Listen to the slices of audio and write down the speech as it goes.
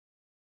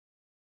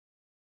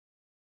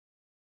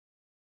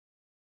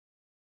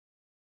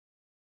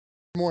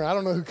Morning. I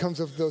don't know who comes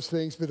up with those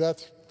things, but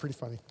that's pretty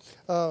funny.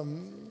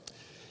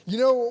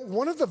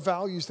 One of the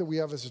values that we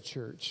have as a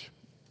church,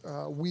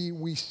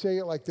 we say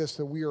it like this,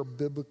 that we are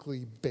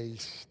biblically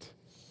based.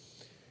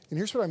 And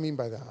here's what I mean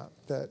by that,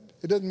 that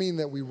it doesn't mean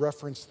that we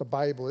reference the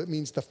Bible. It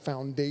means the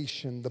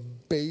foundation, the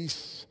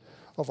base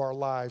of our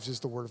lives is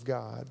the Word of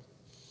God.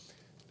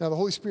 Now, the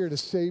Holy Spirit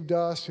has saved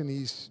us, and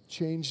He's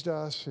changed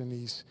us, and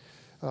He's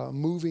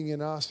moving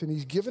in us, and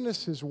He's given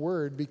us His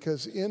Word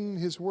because in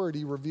His Word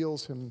He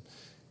reveals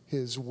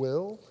His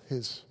will,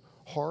 His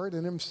heart,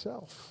 and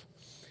Himself.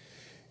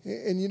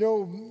 And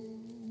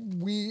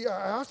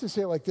I often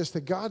say it like this,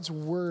 that God's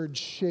Word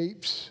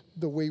shapes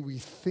the way we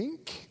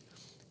think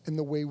and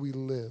the way we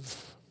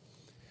live.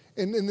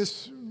 And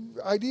this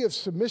idea of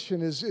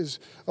submission is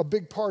a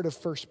big part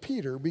of 1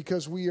 Peter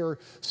because we are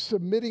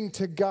submitting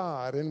to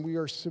God and we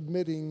are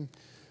submitting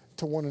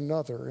to one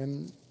another.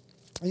 And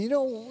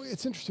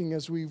it's interesting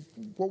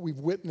what we've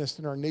witnessed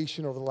in our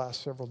nation over the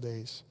last several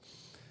days.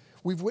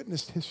 We've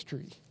witnessed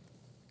history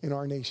in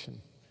our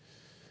nation.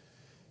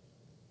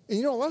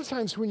 And a lot of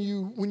times when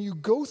you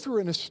go through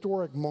an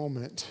historic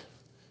moment,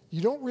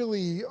 you don't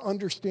really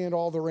understand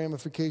all the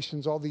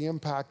ramifications, all the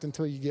impact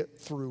until you get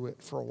through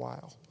it for a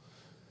while.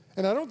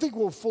 And I don't think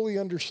we'll fully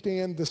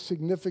understand the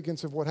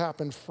significance of what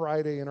happened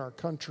Friday in our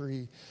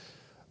country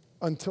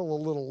until a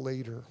little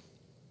later.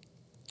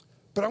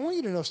 But I want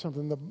you to know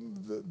something,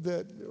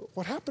 that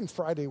what happened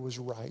Friday was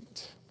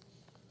right.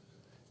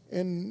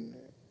 And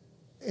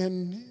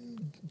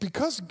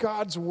because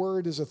God's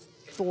word is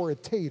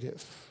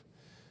authoritative,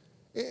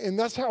 and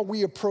that's how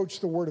we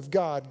approach the Word of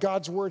God.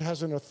 God's Word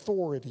has an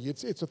authority.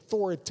 It's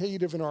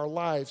authoritative in our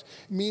lives,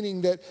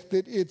 meaning that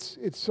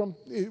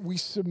we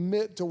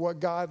submit to what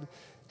God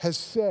has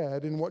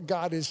said and what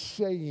God is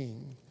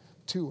saying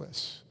to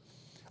us.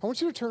 I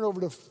want you to turn over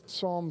to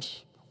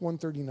Psalms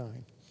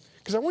 139,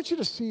 because I want you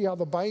to see how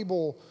the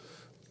Bible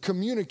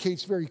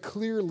communicates very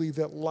clearly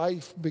that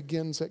life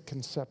begins at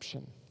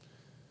conception.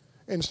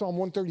 And Psalm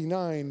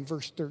 139,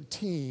 verse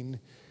 13,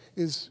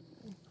 is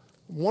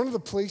one of the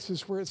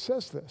places where it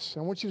says this.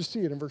 I want you to see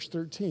it in verse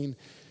 13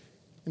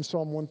 in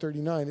Psalm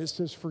 139. It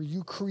says, "For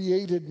you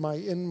created my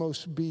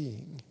inmost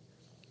being."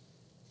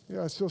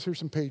 I still hear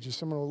some pages,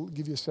 so I'm going to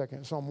give you a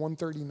second. Psalm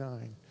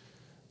 139,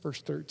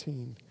 verse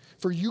 13.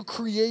 "For you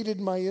created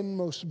my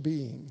inmost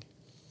being.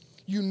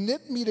 You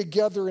knit me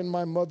together in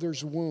my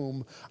mother's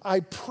womb. I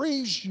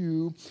praise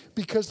you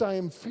because I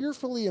am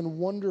fearfully and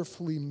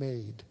wonderfully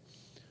made.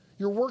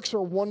 Your works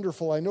are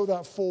wonderful, I know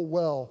that full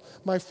well.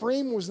 My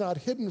frame was not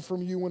hidden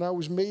from you when I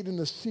was made in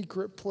the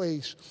secret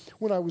place,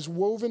 when I was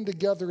woven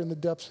together in the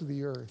depths of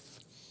the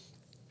earth.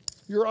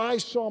 Your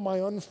eyes saw my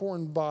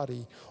unformed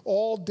body.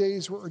 All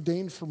days were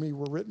ordained for me,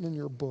 were written in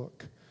your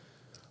book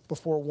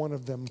before one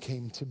of them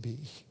came to be."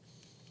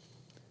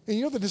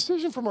 And the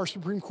decision from our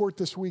Supreme Court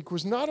this week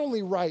was not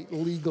only right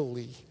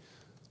legally,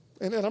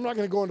 and I'm not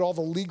going to go into all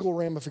the legal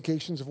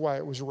ramifications of why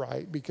it was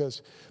right,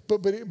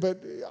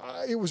 but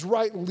it was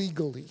right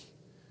legally.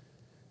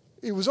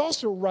 It was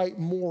also right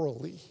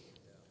morally.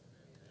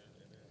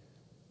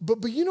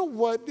 But you know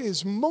what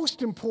is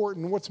most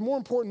important, what's more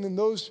important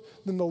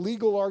than the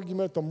legal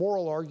argument, the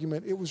moral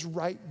argument, it was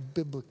right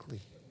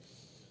biblically.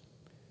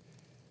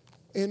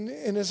 And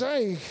as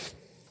I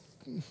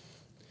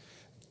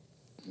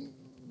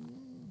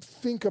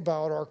think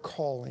about our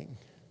calling,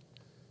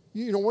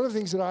 one of the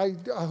things that I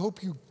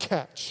hope you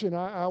catch, and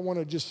I want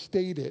to just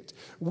state it,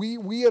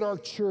 we at our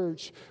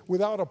church,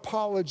 without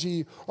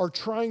apology,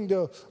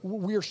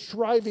 we are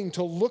striving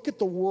to look at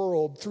the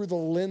world through the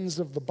lens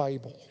of the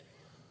Bible,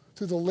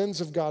 through the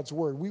lens of God's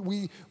Word.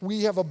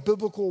 We have a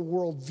biblical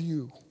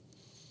worldview.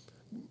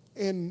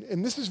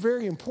 And this is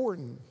very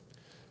important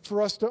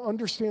for us to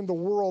understand the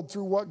world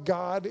through what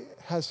God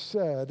has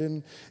said.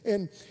 And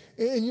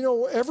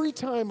every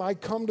time I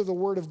come to the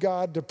Word of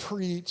God to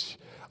preach,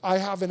 I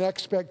have an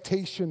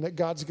expectation that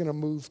God's going to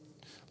move.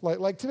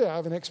 Like today, I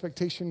have an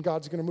expectation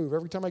God's going to move.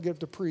 Every time I get up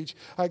to preach,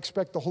 I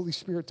expect the Holy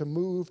Spirit to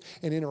move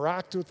and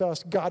interact with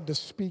us, God to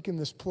speak in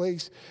this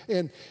place.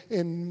 And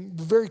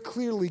very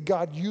clearly,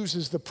 God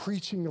uses the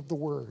preaching of the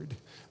Word,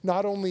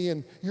 not only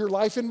in your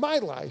life, in my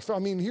life. I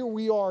mean, here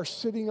we are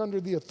sitting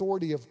under the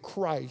authority of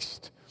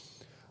Christ.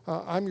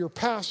 I'm your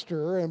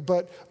pastor,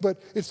 but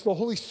it's the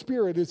Holy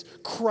Spirit. It's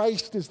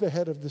Christ is the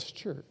head of this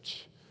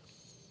church.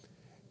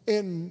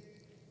 And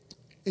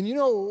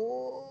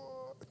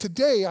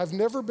today I've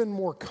never been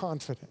more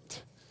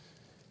confident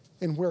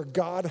in where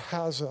God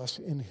has us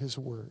in His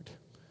Word.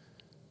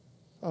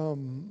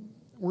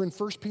 We're in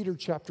 1 Peter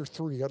chapter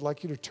 3. I'd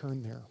like you to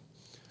turn there.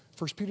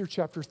 1 Peter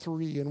chapter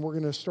 3, and we're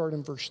going to start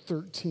in verse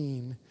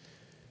 13.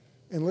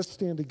 And let's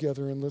stand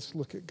together and let's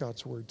look at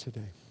God's Word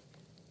today.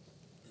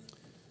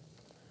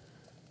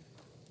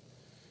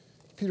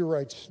 Peter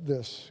writes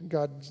this.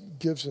 God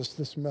gives us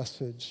this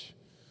message.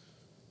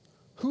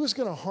 "Who is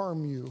going to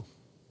harm you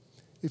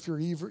if you're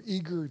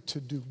eager to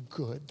do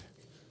good?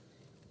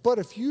 But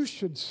if you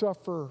should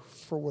suffer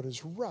for what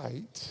is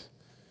right,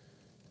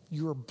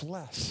 you are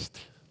blessed.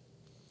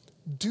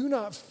 Do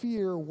not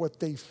fear what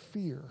they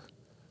fear,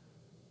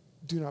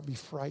 do not be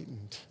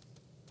frightened.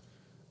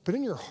 But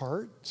in your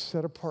heart,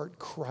 set apart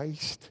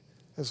Christ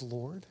as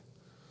Lord.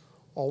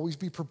 Always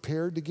be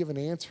prepared to give an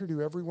answer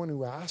to everyone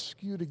who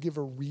asks you, to give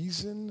a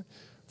reason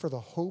for the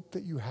hope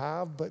that you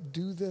have, but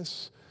do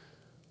this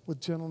with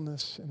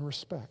gentleness and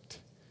respect,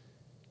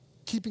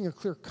 keeping a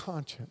clear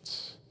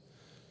conscience,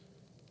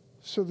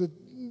 so that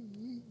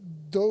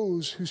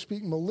those who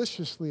speak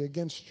maliciously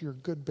against your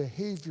good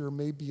behavior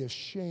may be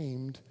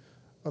ashamed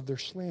of their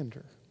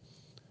slander.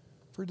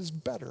 For it is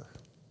better,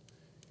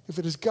 if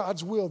it is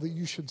God's will, that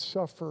you should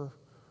suffer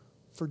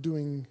for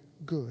doing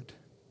good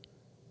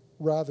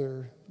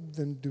rather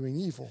than doing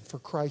evil. For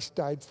Christ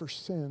died for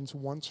sins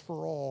once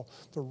for all,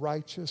 the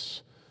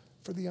righteous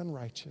for the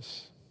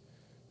unrighteous,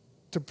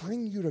 to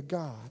bring you to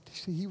God.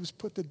 See, he was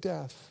put to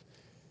death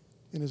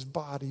in his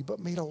body, but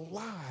made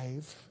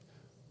alive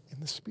in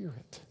the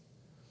Spirit.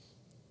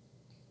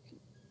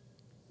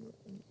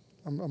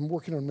 I'm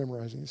working on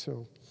memorizing,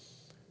 so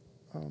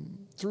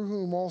through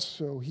whom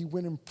also he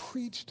went and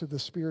preached to the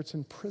spirits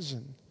in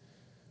prison,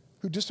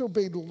 who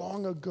disobeyed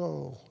long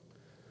ago,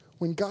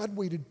 when God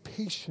waited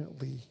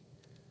patiently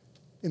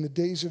in the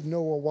days of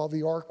Noah while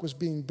the ark was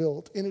being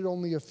built. In it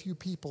only a few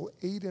people,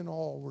 8 in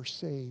all, were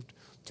saved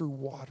through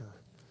water.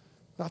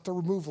 Not the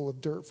removal of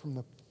dirt from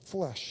the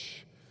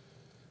flesh,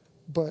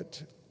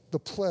 but the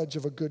pledge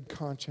of a good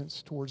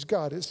conscience towards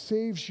God. It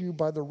saves you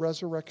by the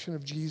resurrection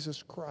of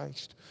Jesus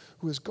Christ,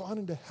 who has gone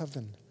into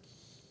heaven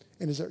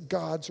and is at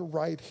God's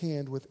right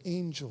hand with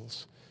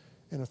angels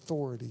and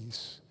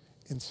authorities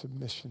in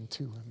submission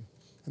to him.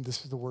 And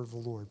this is the word of the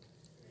Lord.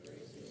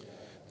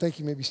 Thank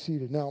you. You may be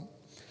seated. Now,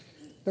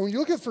 when you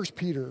look at 1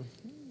 Peter,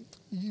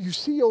 you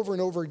see over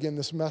and over again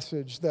this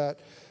message that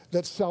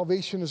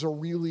salvation is a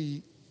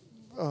really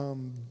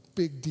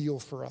big deal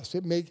for us.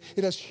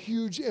 It has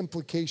huge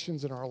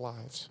implications in our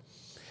lives.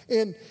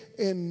 And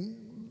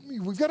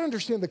we've got to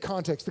understand the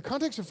context. The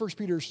context of 1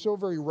 Peter is so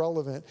very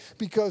relevant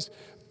because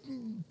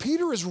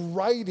Peter is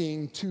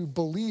writing to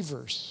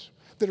believers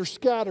that are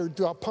scattered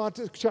throughout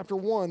Pontus. Chapter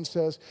 1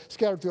 says,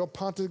 scattered throughout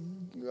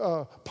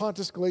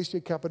Pontus, Galatia,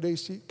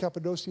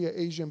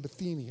 Cappadocia, Asia, and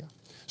Bithynia.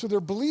 So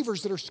they're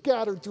believers that are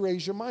scattered through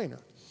Asia Minor.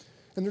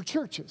 And they're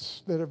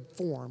churches that have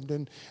formed.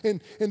 And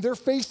they're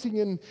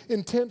facing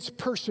intense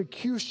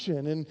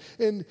persecution.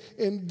 And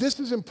this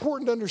is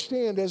important to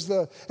understand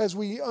as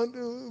we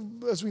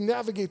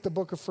navigate the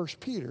book of 1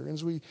 Peter,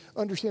 as we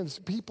understand this,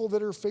 people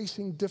that are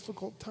facing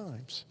difficult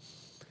times.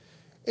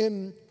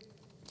 And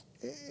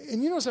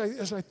you know,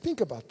 as I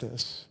think about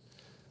this,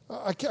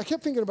 I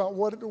kept thinking about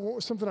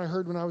something I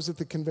heard when I was at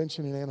the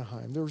convention in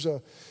Anaheim. There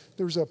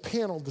was a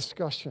panel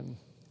discussion,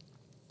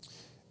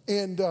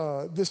 and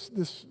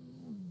this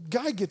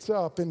guy gets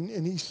up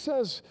and he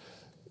says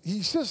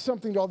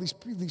something to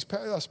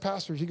all us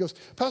pastors. He goes,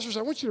 "Pastors,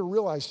 I want you to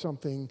realize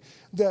something,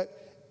 that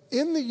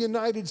in the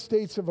United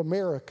States of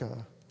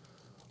America,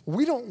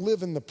 we don't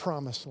live in the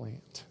promised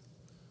land."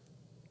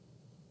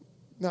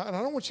 Now, and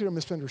I don't want you to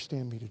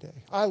misunderstand me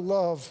today. I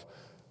love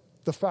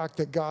the fact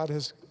that God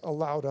has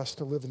allowed us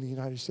to live in the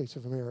United States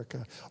of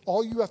America.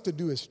 All you have to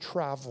do is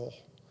travel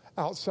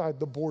outside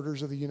the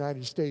borders of the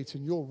United States,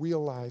 and you'll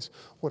realize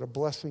what a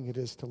blessing it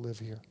is to live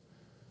here.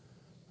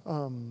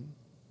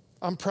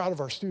 I'm proud of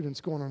our students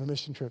going on a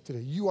mission trip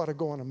today. You ought to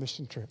go on a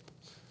mission trip.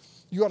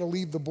 You ought to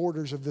leave the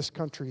borders of this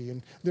country,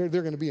 and they're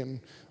going to be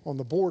on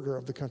the border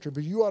of the country,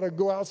 but you ought to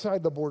go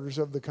outside the borders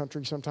of the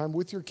country sometime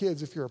with your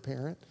kids if you're a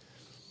parent,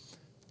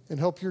 and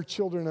help your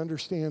children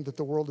understand that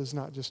the world is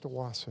not just a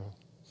Owasso.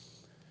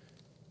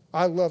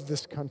 I love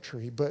this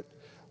country, but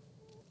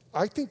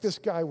I think this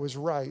guy was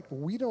right.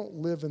 We don't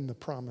live in the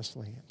promised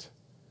land.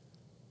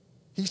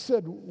 He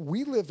said,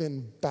 we live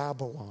in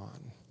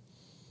Babylon.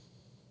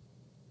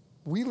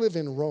 We live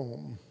in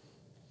Rome.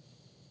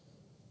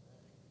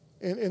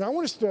 And I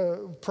want us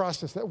to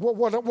process that.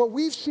 What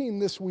we've seen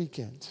this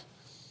weekend,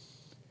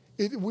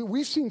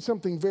 we've seen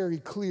something very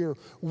clear.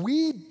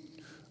 We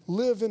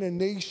live in a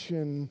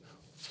nation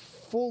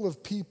full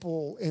of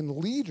people and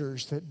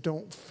leaders that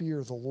don't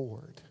fear the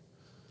Lord.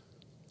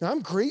 Now,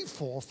 I'm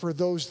grateful for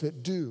those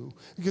that do,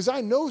 because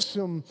I know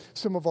some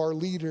of our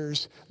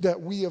leaders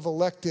that we have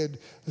elected,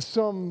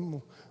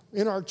 some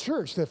in our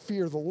church that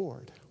fear the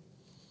Lord.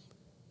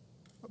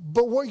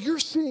 But what you're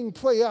seeing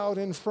play out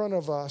in front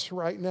of us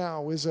right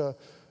now is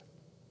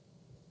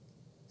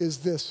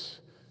this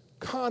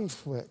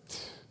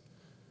conflict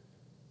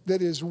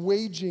that is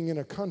waging in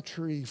a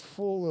country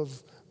full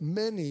of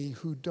many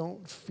who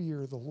don't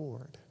fear the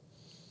Lord.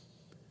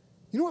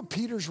 You know what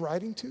Peter's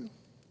writing to?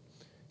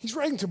 He's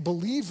writing to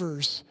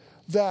believers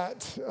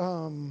that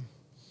are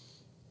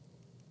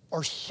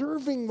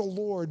serving the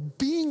Lord,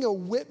 being a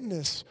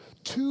witness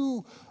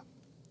to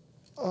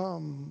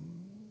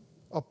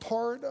a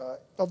part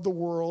of the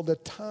world, a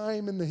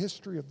time in the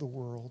history of the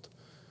world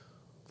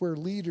where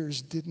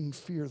leaders didn't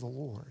fear the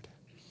Lord.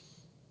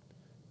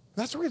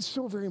 That's why it's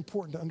so very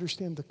important to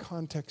understand the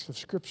context of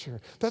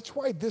Scripture. That's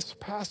why this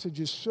passage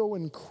is so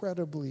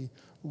incredibly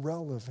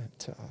relevant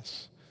to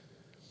us.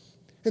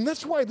 And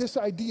that's why this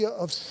idea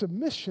of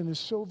submission is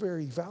so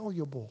very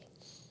valuable.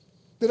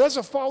 That as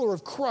a follower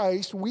of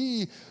Christ,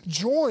 we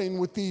join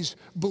with these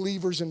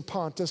believers in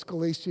Pontus,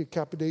 Galatia,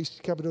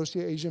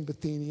 Cappadocia, Asia, and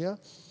Bithynia,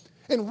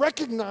 and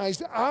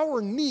recognize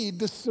our need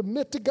to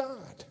submit to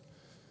God.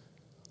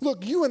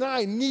 Look, you and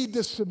I need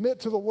to submit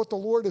to what the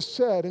Lord has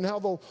said and how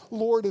the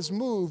Lord has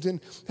moved,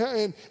 and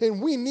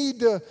we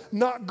need to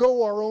not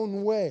go our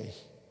own way.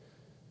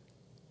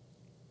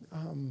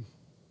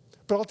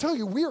 But I'll tell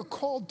you, we are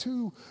called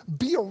to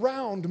be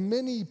around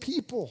many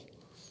people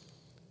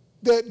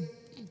that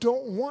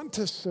don't want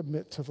to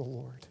submit to the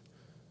Lord,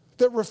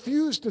 that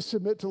refuse to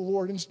submit to the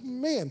Lord. And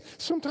man,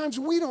 sometimes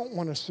we don't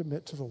want to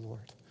submit to the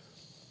Lord.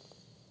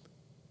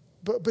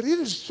 But it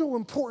is so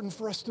important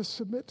for us to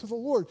submit to the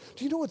Lord.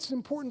 Do you know it's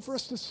important for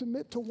us to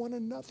submit to one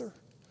another?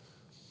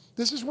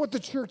 This is what the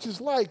church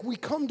is like. We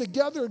come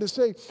together to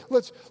say,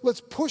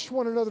 let's push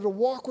one another to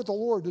walk with the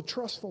Lord, to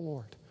trust the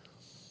Lord.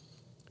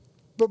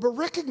 But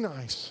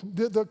recognize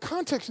the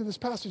context of this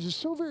passage is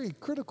so very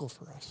critical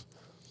for us.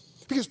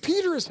 Because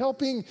Peter is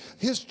helping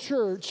his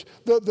church,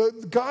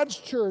 God's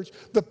church,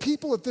 the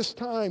people at this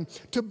time,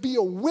 to be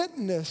a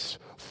witness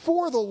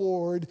for the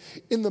Lord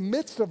in the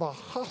midst of a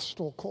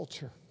hostile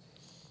culture.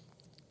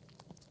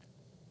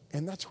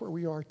 And that's where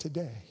we are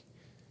today.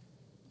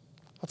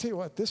 I'll tell you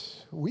what,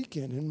 this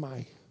weekend in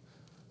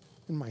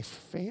my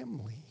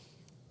family,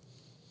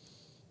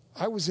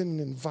 I was in an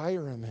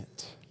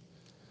environment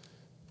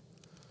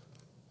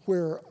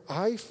where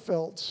I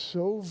felt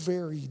so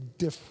very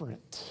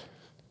different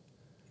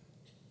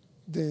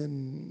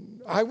than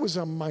I was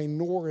a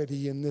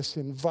minority in this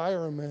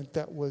environment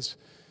that was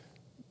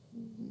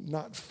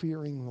not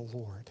fearing the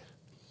Lord.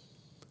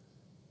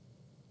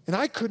 And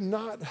I could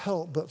not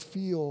help but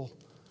feel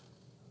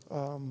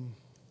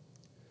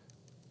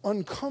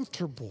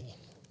uncomfortable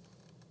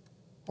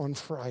on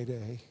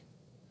Friday,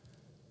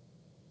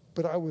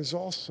 but I was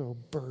also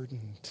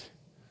burdened.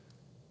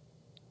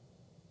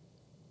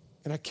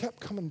 And I kept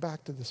coming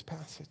back to this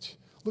passage.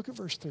 Look at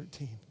verse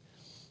 13.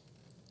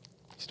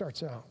 He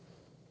starts out,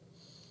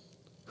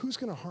 who's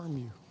going to harm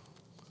you?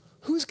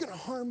 Who's going to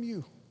harm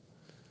you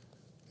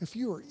if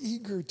you are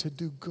eager to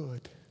do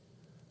good?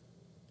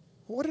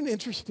 What an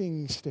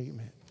interesting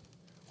statement.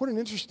 What an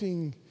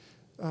interesting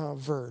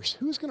verse.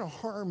 Who's going to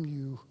harm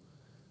you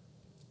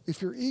if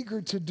you're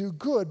eager to do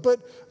good? But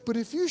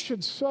if you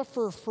should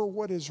suffer for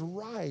what is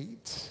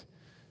right,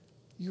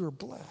 you are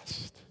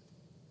blessed.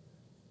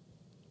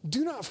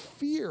 Do not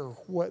fear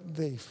what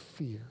they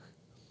fear.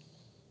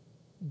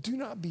 Do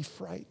not be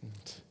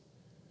frightened.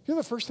 You know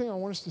the first thing I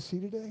want us to see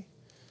today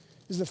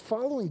is that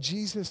following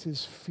Jesus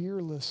is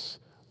fearless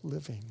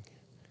living.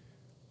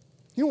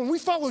 You know, when we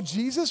follow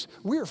Jesus,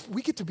 we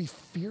get to be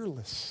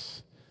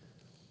fearless.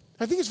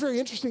 I think it's very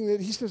interesting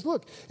that he says,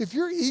 look, if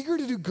you're eager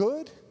to do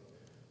good,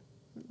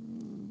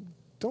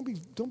 don't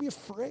be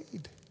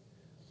afraid.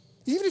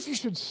 Even if you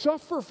should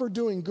suffer for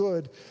doing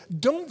good,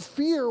 don't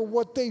fear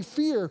what they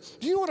fear.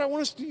 Do you know what I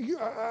want us to do?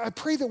 I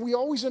pray that we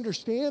always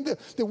understand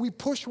that we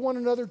push one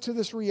another to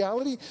this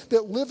reality,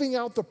 that living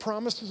out the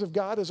promises of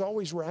God is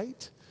always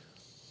right.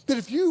 That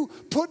if you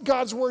put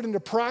God's word into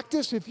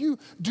practice, if you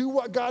do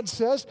what God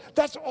says,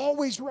 that's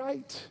always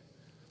right.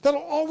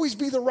 That'll always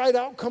be the right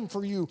outcome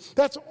for you.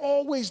 That's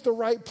always the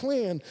right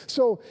plan.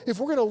 So if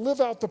we're going to live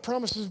out the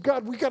promises of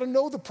God, we've got to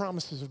know the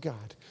promises of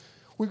God.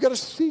 We've got to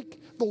seek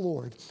the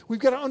Lord. We've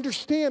got to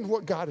understand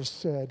what God has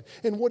said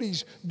and what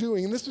he's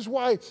doing. And this is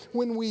why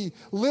when we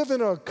live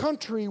in a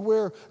country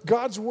where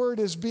God's word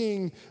is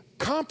being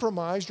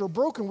compromised or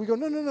broken, we go,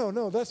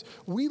 no.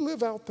 We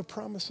live out the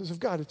promises of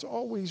God. It's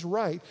always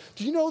right.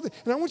 Do you know that?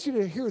 And I want you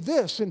to hear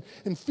this and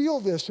feel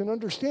this and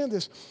understand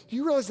this. Do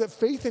you realize that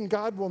faith in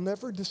God will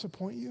never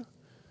disappoint you?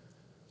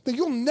 That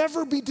you'll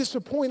never be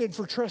disappointed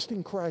for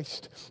trusting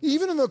Christ,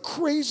 even in the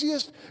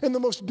craziest and the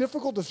most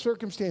difficult of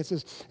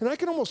circumstances. And I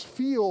can almost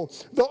feel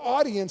the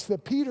audience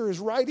that Peter is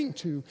writing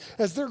to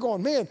as they're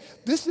going, man,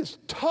 this is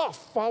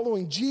tough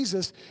following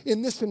Jesus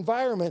in this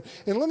environment.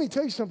 And let me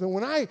tell you something,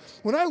 when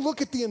I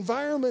look at the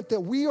environment that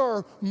we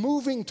are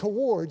moving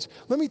towards,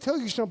 let me tell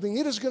you something,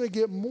 it is going to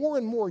get more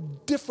and more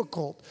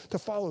difficult to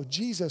follow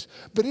Jesus,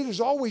 but it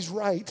is always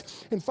right,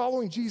 and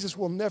following Jesus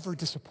will never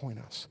disappoint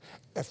us,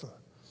 ever.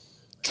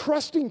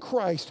 Trusting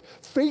Christ,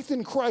 faith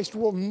in Christ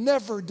will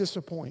never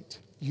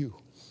disappoint you.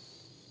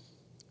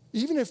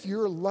 Even if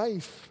your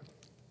life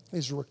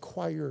is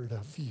required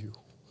of you,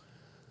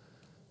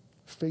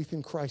 faith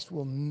in Christ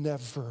will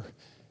never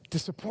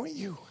disappoint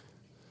you.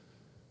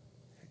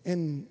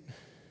 And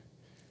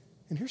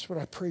here's what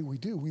I pray we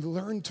do. We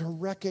learn to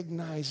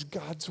recognize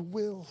God's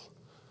will.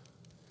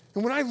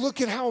 And when I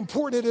look at how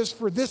important it is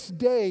for this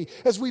day,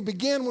 as we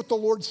begin with the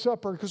Lord's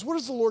Supper, because what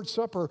does the Lord's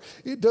Supper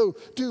do?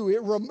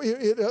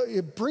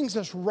 It brings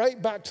us right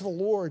back to the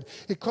Lord.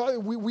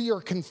 We are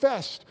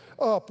confessed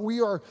up. We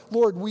are,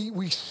 Lord,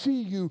 we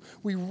see you.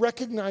 We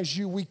recognize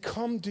you. We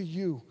come to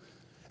you.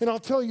 And I'll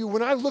tell you,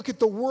 when I look at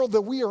the world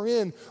that we are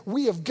in,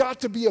 we have got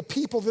to be a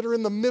people that are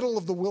in the middle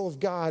of the will of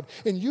God.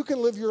 And you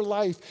can live your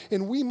life,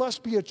 and we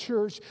must be a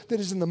church that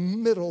is in the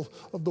middle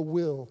of the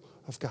will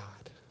of God.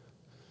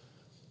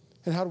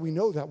 And how do we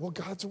know that? Well,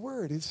 God's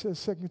word. It says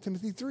 2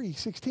 Timothy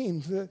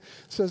 3:16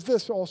 says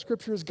this, all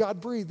scripture is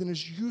God-breathed and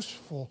is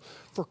useful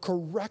for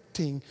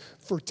correcting,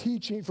 for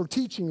teaching,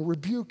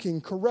 rebuking,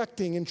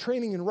 correcting, and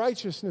training in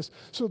righteousness,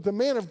 so that the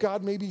man of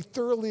God may be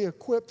thoroughly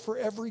equipped for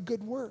every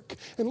good work.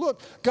 And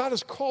look, God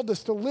has called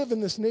us to live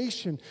in this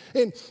nation.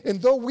 And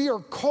though we are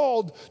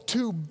called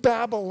to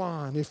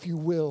Babylon, if you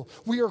will,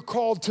 we are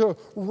called to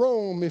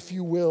Rome, if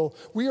you will,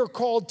 we are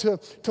called to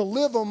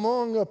live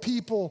among a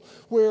people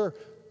where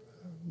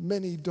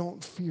many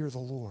don't fear the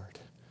Lord.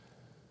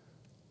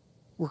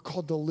 We're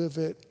called to live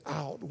it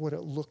out, what it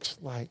looks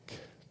like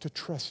to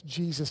trust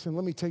Jesus. And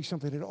let me tell you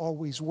something, it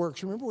always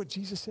works. Remember what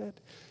Jesus said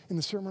in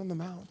the Sermon on the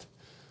Mount?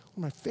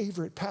 One of my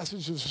favorite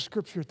passages of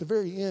scripture at the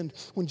very end,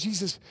 when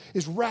Jesus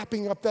is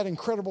wrapping up that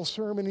incredible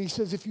sermon, and he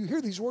says, if you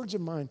hear these words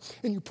of mine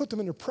and you put them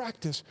into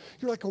practice,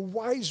 you're like a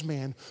wise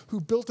man who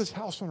built his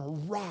house on a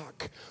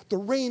rock. The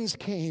rains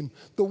came,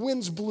 the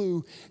winds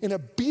blew, and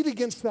it beat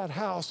against that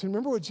house. And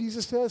remember what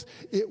Jesus says?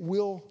 It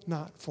will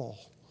not fall.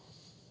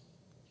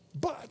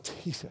 But,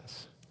 he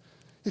says,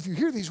 if you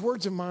hear these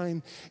words of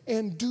mine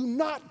and do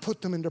not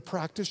put them into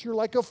practice, you're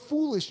like a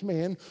foolish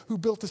man who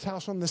built his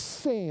house on the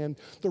sand.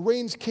 The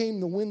rains came,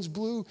 the winds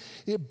blew,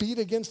 it beat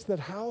against that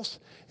house,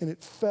 and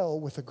it fell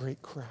with a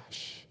great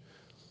crash.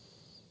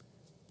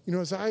 You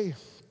know,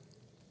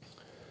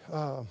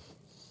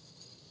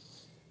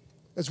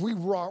 as we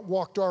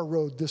walked our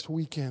road this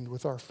weekend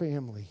with our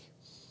family,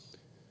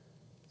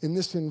 in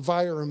this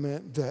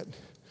environment that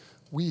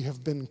we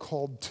have been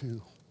called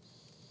to,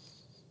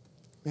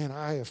 man,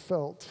 I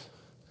felt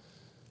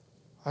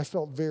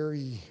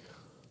very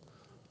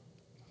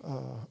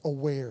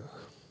aware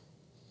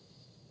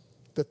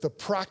that the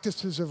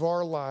practices of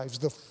our lives,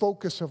 the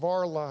focus of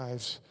our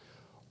lives,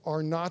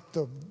 are not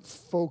the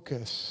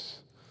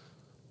focus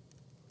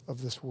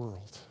of this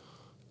world.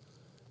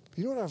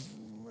 You know what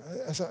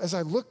as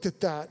I looked at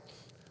that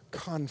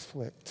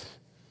conflict,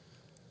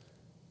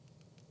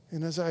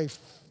 and as I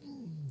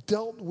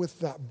dealt with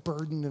that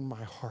burden in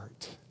my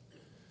heart,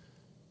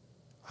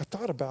 I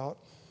thought about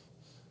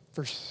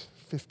verse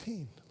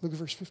 15. Look at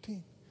verse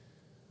 15.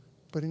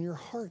 But in your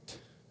heart,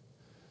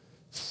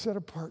 set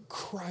apart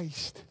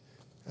Christ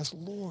as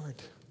Lord.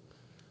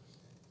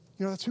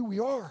 You know, that's who we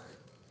are.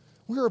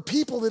 We are a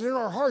people that in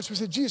our hearts, we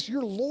say, Jesus,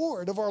 you're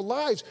Lord of our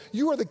lives.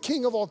 You are the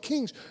King of all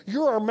kings.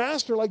 You're our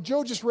master. Like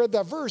Joe just read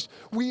that verse.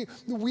 We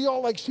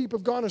all like sheep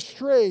have gone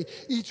astray.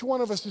 Each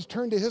one of us has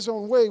turned to his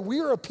own way. We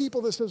are a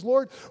people that says,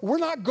 Lord, we're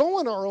not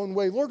going our own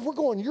way. Lord, we're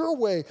going your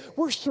way.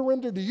 We're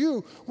surrendered to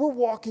you. We're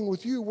walking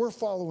with you. We're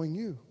following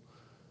you.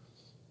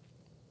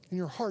 In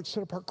your heart,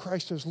 set apart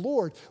Christ as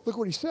Lord. Look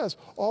what he says.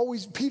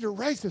 Peter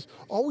writes this,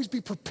 always be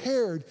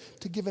prepared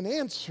to give an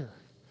answer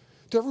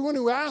to everyone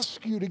who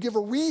asks you, to give a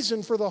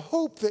reason for the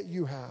hope that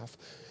you have.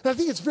 And I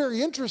think it's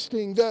very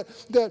interesting that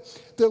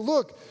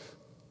look,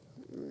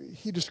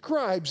 he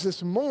describes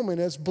this moment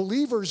as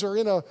believers are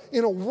in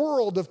a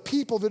world of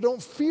people that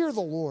don't fear the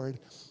Lord.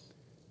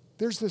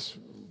 There's this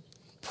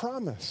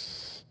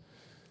promise,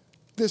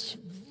 this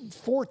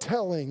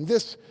foretelling,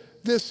 this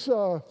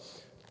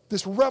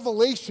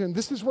revelation.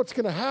 This is what's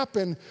going to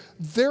happen.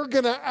 They're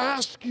going to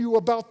ask you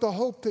about the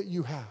hope that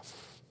you have.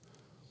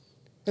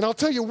 And I'll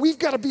tell you, we've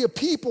got to be a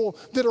people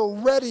that are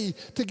ready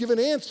to give an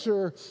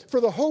answer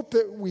for the hope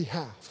that we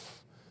have.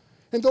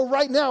 And though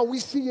right now we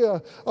see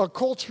a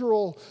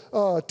cultural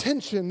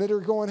tension that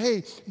are going,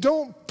 hey,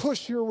 don't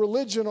push your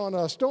religion on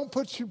us. Don't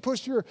push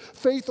your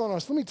faith on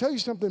us. Let me tell you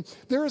something.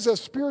 There is a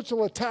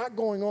spiritual attack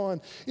going on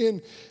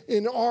in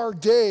our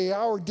day,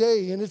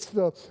 and it's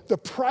the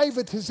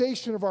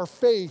privatization of our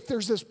faith.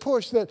 There's this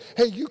push that,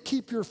 hey, you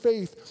keep your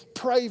faith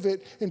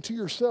private and to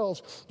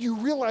yourselves. You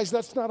realize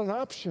that's not an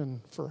option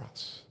for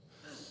us.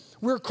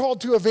 We're called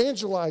to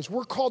evangelize.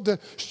 We're called to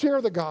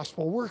share the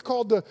gospel. We're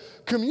called to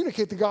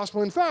communicate the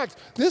gospel. In fact,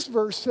 this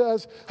verse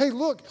says, hey,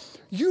 look,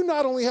 you're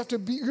not only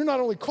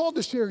called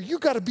to share, you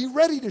got to be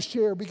ready to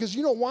share, because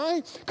you know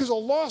why? Because a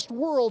lost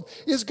world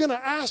is going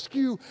to ask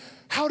you,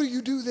 how do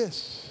you do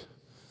this?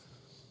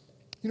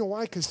 You know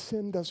why? Because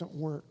sin doesn't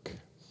work. You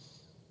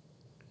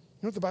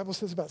know what the Bible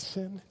says about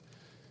sin?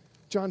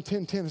 John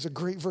 10:10 is a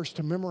great verse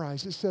to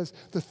memorize. It says,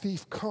 the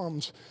thief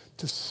comes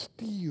to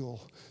steal,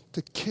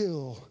 to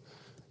kill,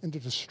 and to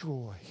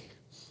destroy.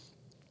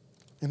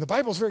 And the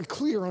Bible is very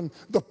clear on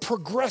the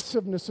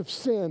progressiveness of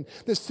sin.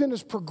 That sin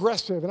is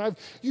progressive. And I've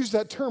used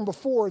that term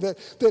before, that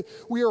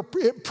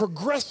it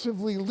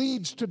progressively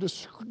leads to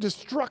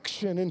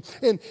destruction. And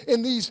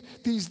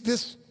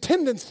this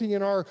tendency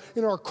in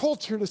our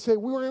culture to say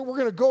we're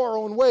going to go our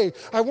own way.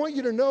 I want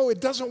you to know it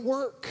doesn't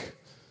work.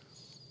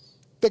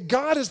 That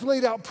God has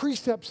laid out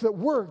precepts that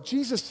work.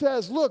 Jesus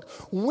says, look,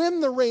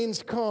 when the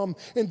rains come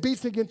and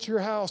beats against your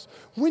house,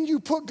 when you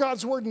put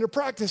God's word into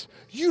practice,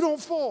 you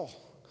don't fall.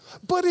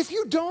 But if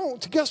you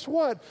don't, guess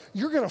what?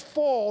 You're going to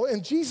fall.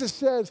 And Jesus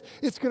says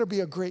it's going to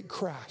be a great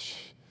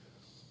crash.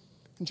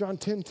 In John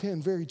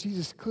 10:10,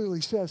 Jesus clearly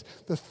says,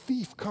 the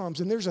thief comes,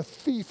 and there's a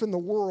thief in the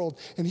world,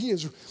 and he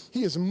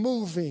is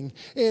moving,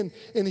 and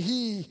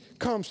he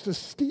comes to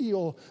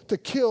steal, to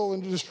kill,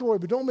 and to destroy.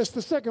 But don't miss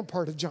the second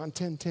part of John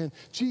 10:10.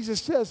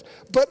 Jesus says,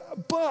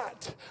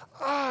 but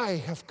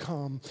I have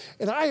come,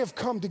 and I have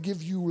come to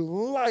give you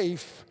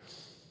life,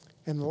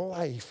 and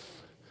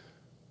life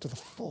to the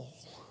full.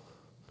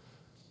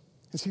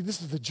 And see,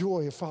 this is the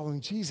joy of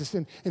following Jesus.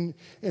 And 1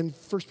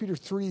 Peter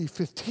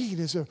 3:15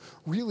 is a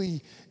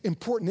really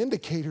important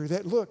indicator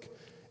that, look,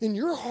 in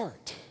your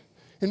heart,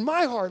 in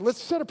my heart,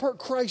 let's set apart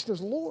Christ as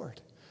Lord.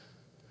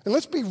 And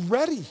let's be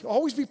ready,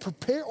 always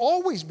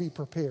be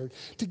prepared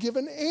to give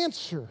an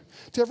answer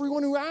to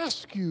everyone who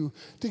asks you,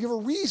 to give a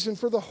reason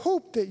for the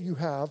hope that you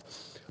have.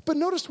 But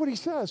notice what he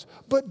says,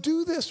 but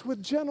do this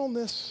with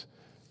gentleness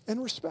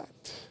and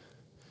respect.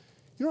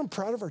 You know, I'm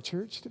proud of our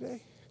church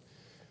today.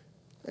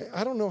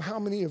 I don't know how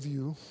many of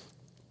you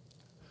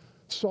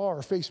saw our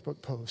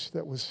Facebook post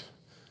that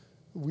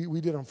we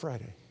did on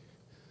Friday.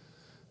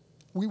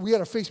 We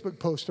had a Facebook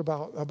post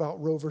about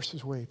Roe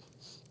versus Wade.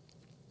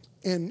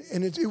 And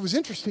it was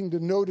interesting to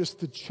notice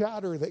the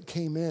chatter that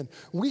came in.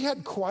 We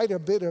had quite a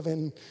bit of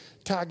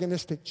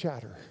antagonistic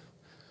chatter.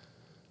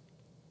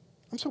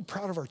 I'm so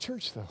proud of our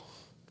church, though.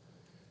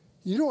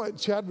 You know what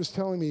Chad was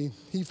telling me?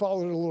 He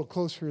followed it a little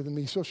closer than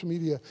me. Social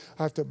media,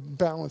 I have to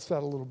balance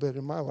that a little bit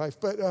in my life.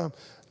 But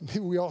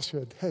maybe we all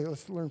should. Hey,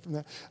 let's learn from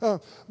that.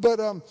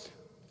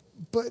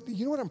 But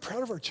you know what? I'm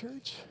proud of our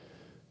church.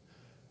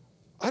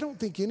 I don't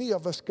think any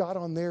of us got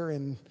on there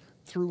and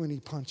threw any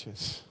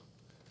punches.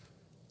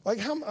 Like,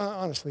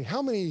 honestly,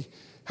 how many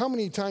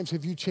times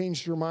have you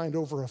changed your mind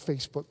over a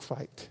Facebook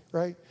fight,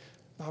 right?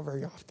 Not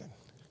very often.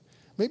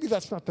 Maybe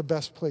that's not the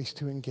best place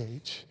to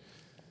engage.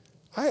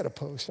 I had a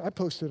post. I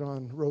posted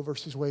on Roe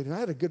versus Wade, and I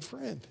had a good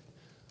friend,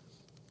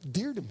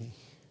 dear to me.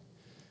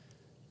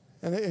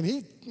 And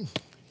he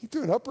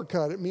threw an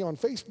uppercut at me on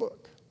Facebook.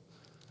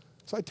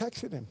 So I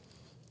texted him,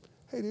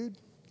 hey, dude,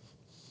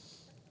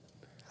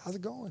 how's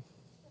it going?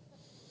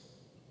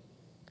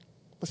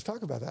 Let's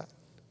talk about that.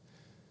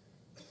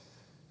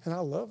 And I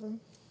love him.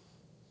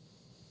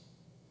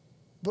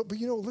 But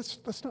you know,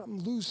 let's not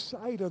lose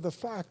sight of the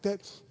fact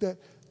that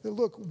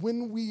look,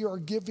 when we are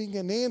giving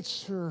an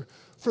answer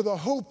for the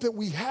hope that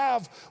we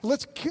have,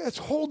 let's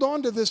hold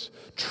on to this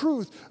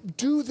truth.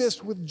 Do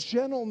this with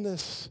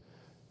gentleness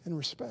and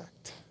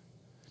respect.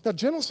 Now,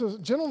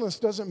 gentleness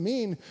doesn't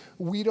mean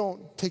we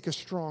don't take a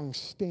strong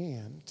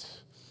stand,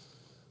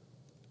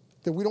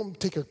 that we don't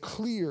take a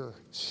clear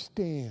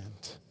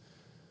stand.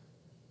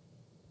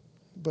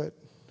 But,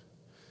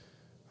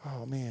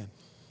 oh man,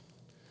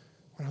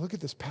 when I look at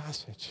this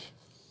passage,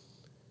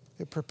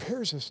 it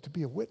prepares us to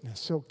be a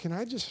witness. So can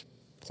I just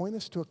point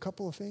us to a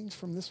couple of things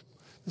from this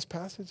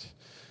passage?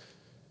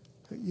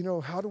 You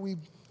know,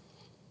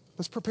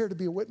 let's prepare to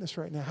be a witness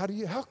right now.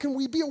 How can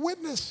we be a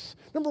witness?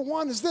 Number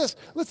one is this: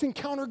 let's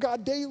encounter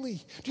God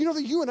daily. Do you know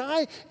that you and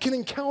I can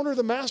encounter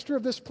the master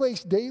of this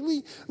place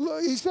daily?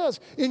 He says,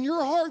 in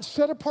your heart,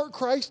 set apart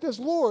Christ as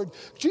Lord.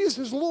 Jesus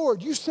is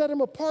Lord. You set him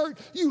apart.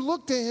 You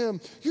look to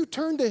him. You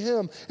turn to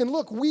him. And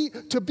look,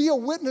 to be a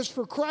witness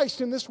for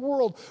Christ in this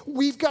world,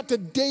 we've got to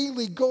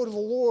daily go to the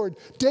Lord,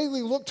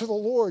 daily look to the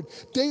Lord,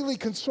 daily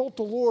consult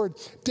the Lord,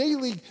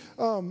 daily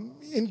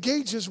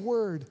engage his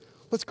word.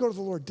 Let's go to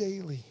the Lord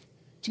daily.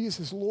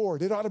 Jesus is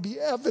Lord. It ought to be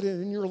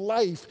evident in your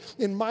life,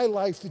 in my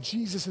life, that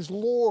Jesus is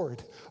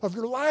Lord of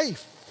your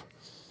life.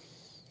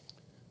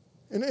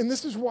 And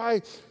this is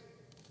why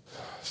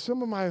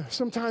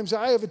sometimes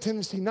I have a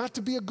tendency not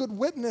to be a good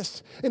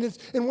witness.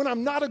 And when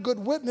I'm not a good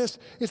witness,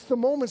 it's the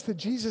moments that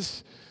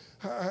Jesus,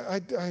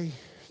 I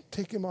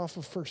take him off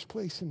of first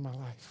place in my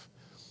life.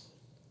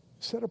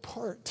 Set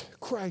apart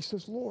Christ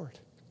as Lord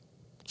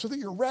so that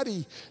you're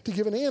ready to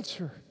give an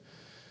answer.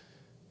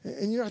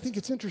 And you know, I think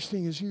it's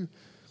interesting as you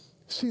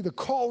see the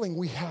calling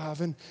we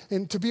have, and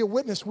to be a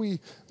witness, we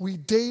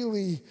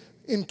daily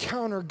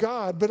encounter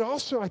God, but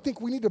also I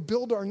think we need to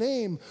build our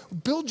name.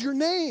 Build your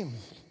name.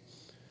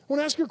 I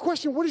want to ask you a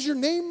question. What does your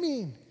name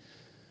mean?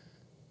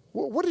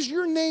 What does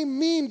your name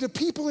mean to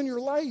people in your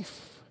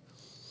life?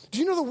 Do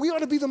you know that we ought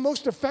to be the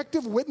most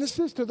effective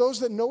witnesses to those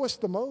that know us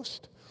the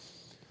most?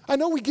 I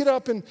know we get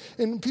up and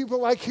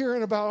people like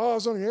hearing about, I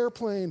was on an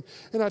airplane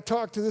and I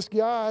talked to this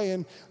guy,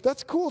 and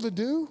that's cool to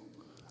do.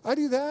 I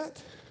do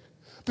that.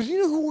 But you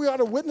know who we ought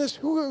to witness,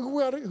 who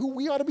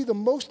we ought to be the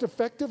most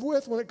effective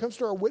with when it comes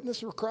to our witness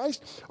for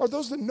Christ? Are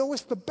those that know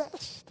us the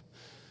best.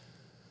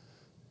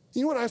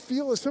 You know what I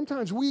feel is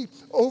sometimes we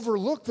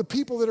overlook the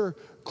people that are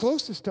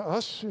closest to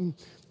us, and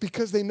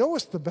because they know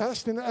us the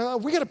best, and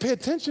we got to pay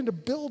attention to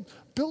build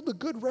a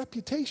good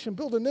reputation,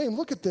 build a name.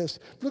 Look at this.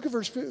 Look at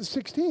verse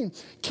 16.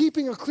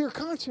 Keeping a clear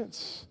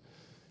conscience,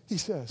 he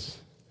says,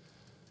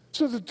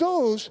 so that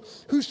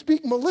those who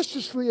speak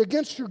maliciously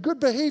against your good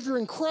behavior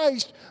in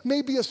Christ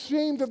may be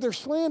ashamed of their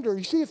slander.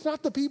 You see, it's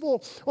not the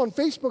people on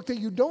Facebook that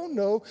you don't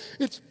know.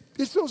 It's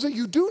those that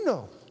you do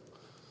know.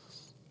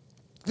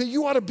 That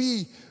you ought to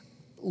be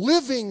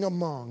living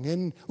among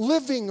and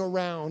living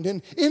around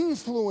and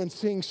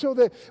influencing, so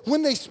that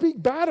when they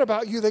speak bad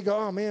about you, they go,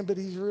 oh man, but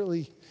they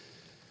really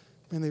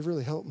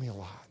helped me a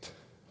lot.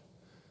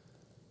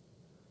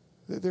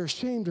 They're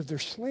ashamed of their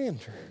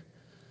slander.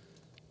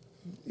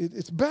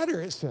 It's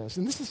better, it says,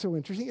 and this is so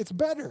interesting, it's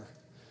better,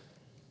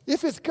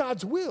 if it's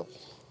God's will,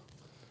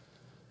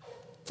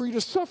 for you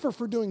to suffer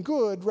for doing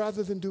good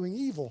rather than doing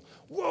evil.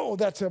 Whoa,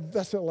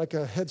 that's like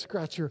a head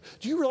scratcher.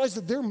 Do you realize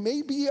that there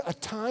may be a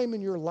time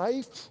in your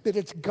life that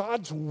it's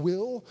God's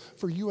will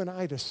for you and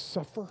I to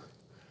suffer?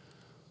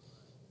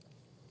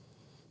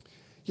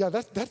 Yeah,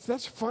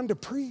 that's fun to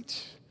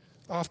preach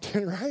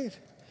often, right?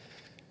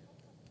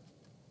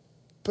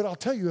 But I'll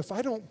tell you, if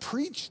I don't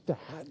preach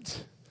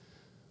that,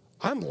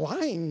 I'm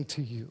lying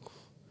to you.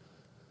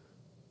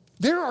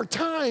 There are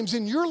times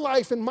in your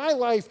life and my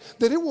life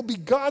that it will be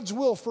God's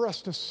will for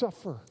us to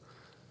suffer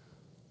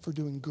for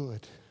doing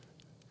good.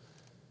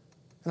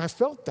 And I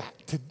felt that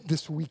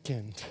this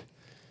weekend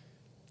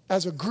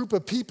as a group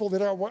of people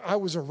that I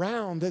was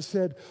around that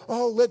said,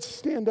 oh, let's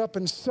stand up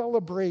and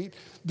celebrate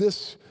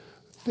this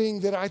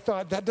thing that I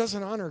thought that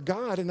doesn't honor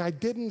God, and I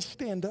didn't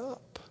stand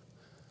up.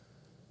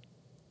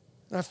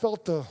 And I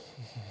felt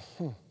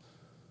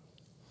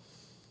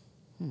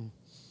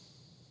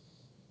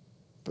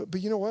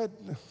But you know what?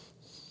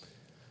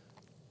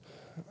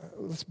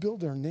 Let's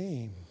build our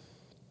name.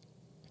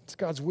 It's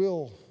God's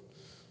will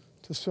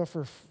to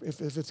suffer.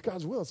 If it's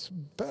God's will, it's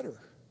better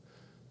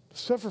to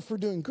suffer for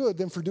doing good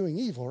than for doing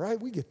evil, right?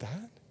 We get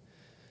that.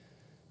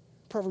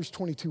 Proverbs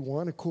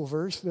 22:1, a cool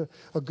verse.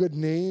 A good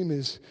name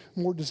is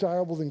more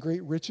desirable than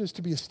great riches.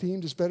 To be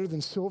esteemed is better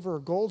than silver or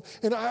gold.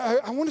 And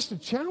I want us to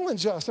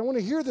challenge us. I want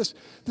to hear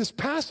this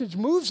passage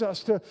moves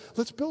us to,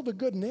 let's build a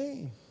good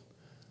name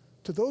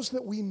to those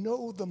that we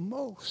know the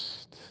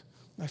most.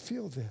 I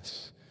feel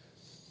this.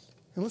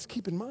 And let's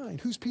keep in mind,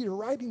 who's Peter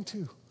writing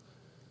to?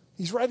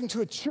 He's writing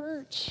to a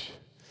church.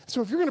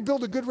 So if you're going to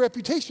build a good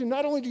reputation,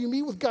 not only do you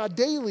meet with God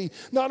daily,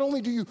 not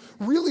only do you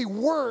really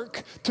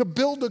work to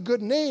build a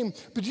good name,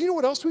 but you know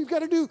what else we've got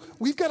to do?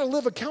 We've got to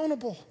live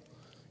accountable.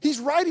 He's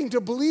writing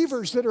to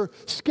believers that are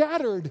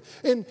scattered.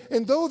 And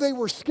though they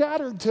were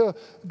scattered to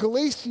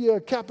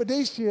Galatia,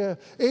 Cappadocia,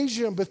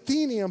 Asia, and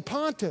Bithynia, and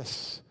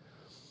Pontus,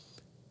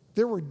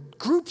 there were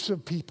groups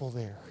of people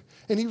there.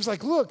 And he was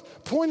like,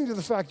 look, pointing to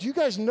the fact, you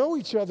guys know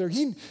each other.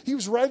 He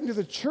was writing to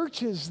the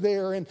churches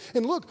there. And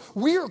look,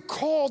 we are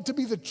called to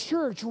be the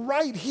church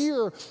right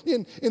here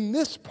in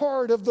this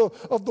part of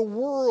the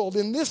world,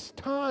 in this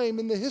time,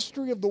 in the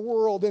history of the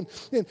world. And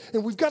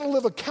we've got to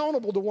live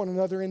accountable to one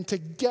another and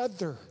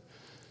together.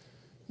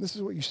 This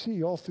is what you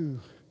see all through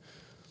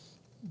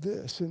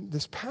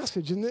this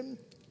passage.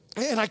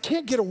 And I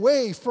can't get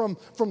away from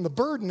the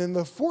burden. And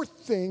the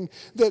fourth thing,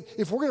 that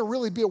if we're going to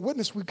really be a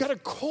witness, we've got to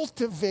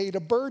cultivate a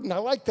burden. I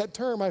like that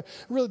term. I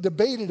really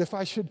debated if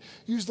I should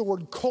use the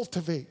word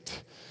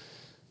cultivate.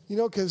 You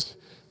know, because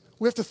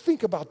we have to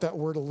think about that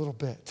word a little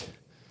bit.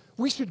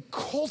 We should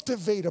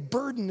cultivate a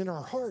burden in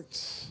our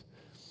hearts.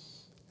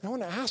 And I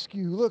want to ask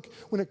you, look,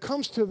 when it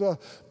comes to the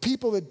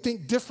people that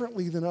think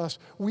differently than us,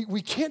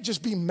 we can't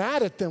just be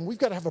mad at them. We've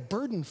got to have a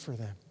burden for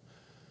them.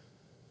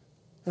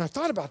 And I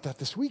thought about that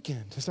this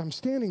weekend as I'm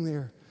standing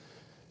there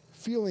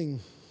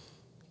feeling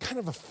kind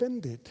of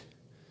offended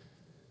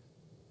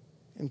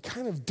and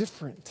kind of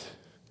different.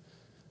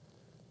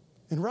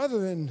 And rather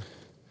than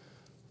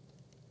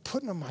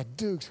putting on my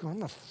dukes,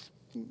 going, I'm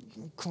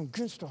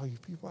against all you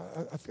people,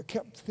 I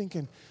kept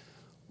thinking,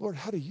 Lord,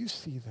 how do you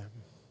see them?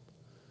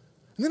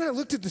 And then I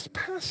looked at this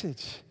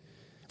passage.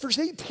 Verse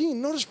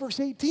 18, notice verse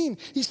 18.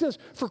 He says,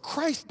 for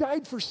Christ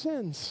died for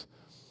sins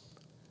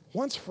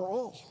once for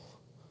all.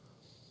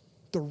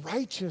 The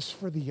righteous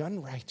for the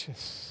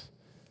unrighteous.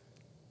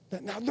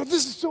 Now,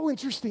 this is so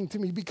interesting to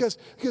me because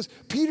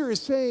Peter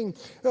is saying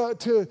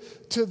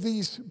to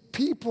these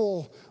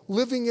people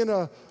living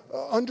in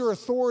under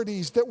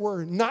authorities that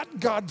were not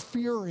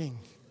God-fearing.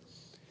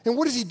 And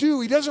what does he do?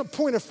 He doesn't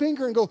point a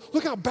finger and go,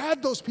 look how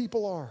bad those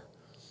people are.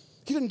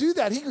 He didn't do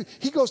that.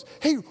 He goes,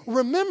 hey,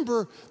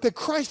 remember that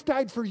Christ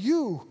died for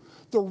you,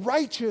 the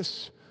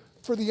righteous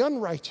for the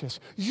unrighteous.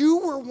 You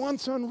were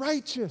once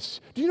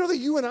unrighteous. Do you know that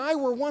you and I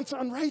were once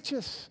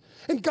unrighteous?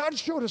 And God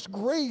showed us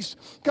grace.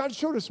 God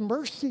showed us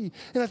mercy.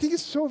 And I think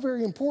it's so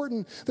very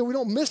important that we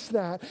don't miss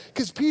that,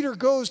 because Peter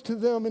goes to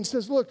them and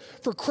says, look,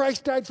 for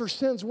Christ died for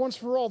sins once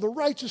for all, the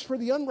righteous for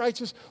the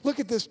unrighteous. Look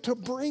at this, to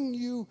bring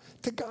you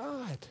to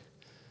God.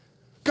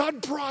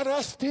 God brought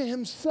us to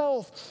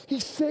himself.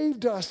 He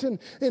saved us, and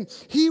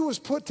he was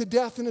put to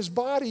death in his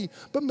body,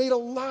 but made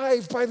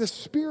alive by the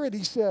Spirit,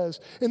 he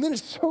says. And then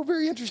it's so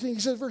very interesting. He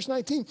says, verse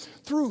 19,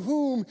 through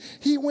whom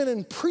he went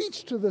and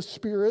preached to the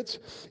spirits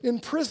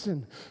in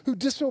prison, who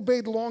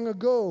disobeyed long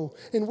ago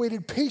and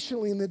waited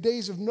patiently in the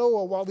days of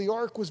Noah while the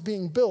ark was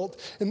being built.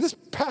 And this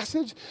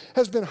passage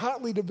has been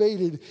hotly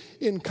debated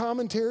in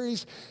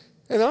commentaries.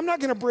 And I'm not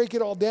going to break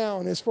it all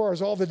down as far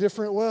as all the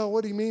different, well,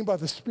 what do you mean by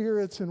the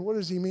spirits and what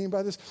does he mean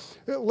by this?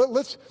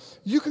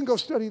 You can go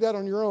study that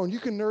on your own. You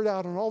can nerd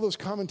out on all those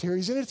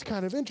commentaries, and it's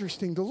kind of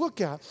interesting to look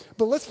at.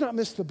 But let's not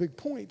miss the big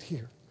point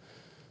here.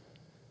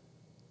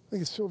 I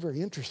think it's so very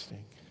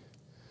interesting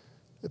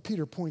that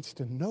Peter points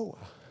to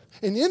Noah.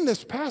 And in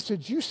this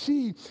passage, you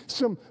see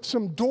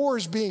some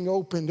doors being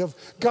opened of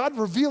God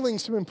revealing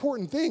some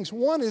important things.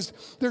 One is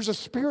there's a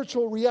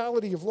spiritual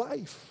reality of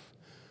life.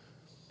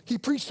 He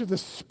preached to the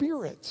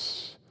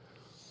spirits.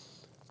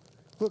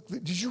 Look,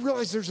 did you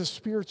realize there's a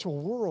spiritual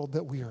world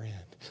that we are in?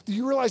 Do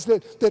you realize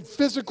that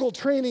physical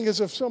training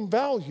is of some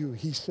value,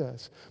 he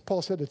says.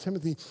 Paul said to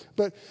Timothy,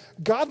 but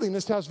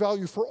godliness has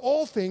value for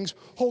all things,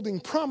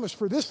 holding promise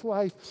for this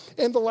life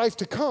and the life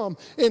to come.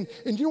 And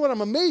you know what?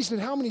 I'm amazed at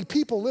how many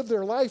people live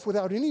their life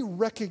without any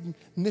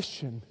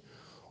recognition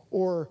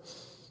or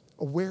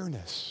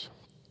awareness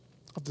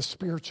of the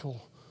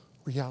spiritual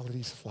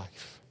realities of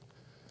life.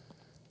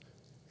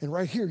 And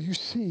right here, you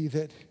see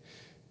that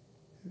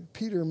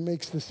Peter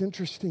makes this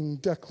interesting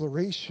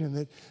declaration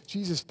that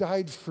Jesus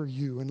died for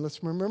you. And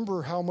let's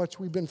remember how much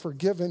we've been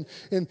forgiven.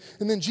 And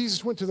then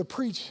Jesus went to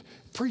preach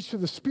to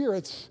the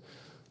spirits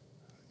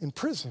in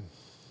prison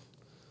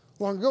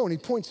long ago. And he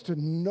points to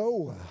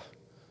Noah.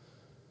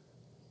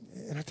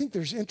 And I think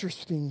there's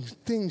interesting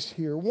things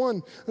here.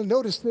 One,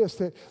 notice this,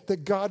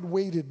 that God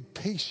waited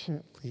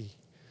patiently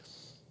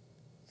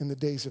in the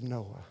days of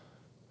Noah.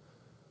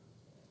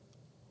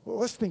 Well,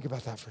 let's think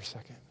about that for a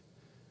second.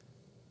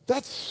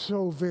 That's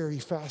so very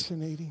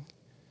fascinating.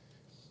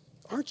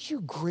 Aren't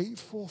you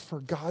grateful for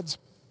God's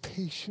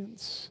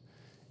patience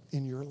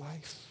in your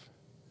life?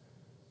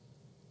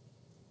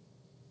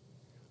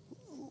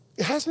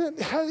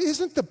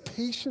 Isn't the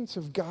patience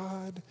of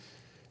God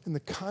and the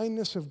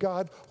kindness of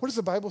God, what does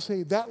the Bible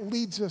say? That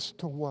leads us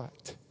to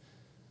what?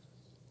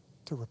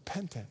 To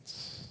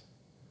repentance.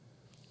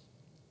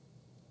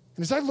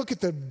 And as I look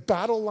at the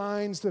battle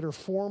lines that are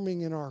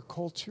forming in our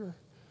culture,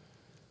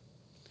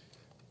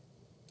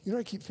 you know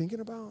what I keep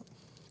thinking about?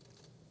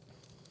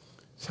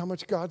 It's how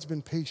much God's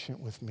been patient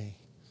with me.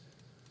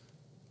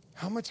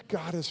 How much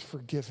God has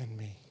forgiven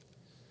me.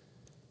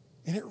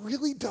 And it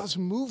really does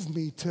move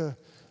me to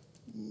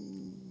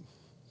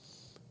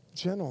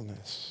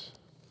gentleness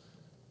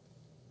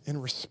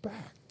and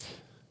respect.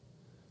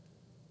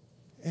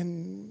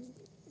 And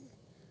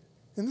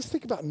let's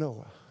think about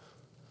Noah.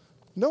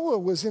 Noah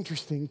was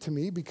interesting to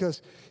me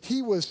because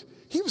he was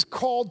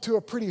called to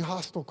a pretty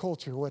hostile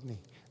culture, wasn't he?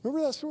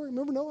 Remember that story?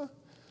 Remember Noah?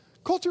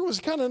 Culture was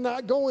kind of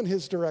not going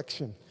his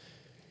direction.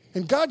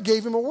 And God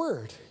gave him a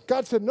word.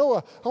 God said,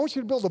 Noah, I want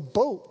you to build a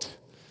boat.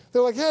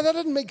 They're like, yeah, that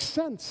doesn't make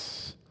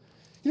sense.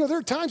 You know, there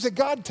are times that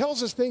God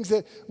tells us things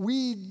that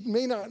we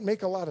may not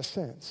make a lot of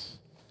sense.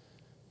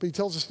 But he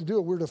tells us to do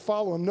it. We're to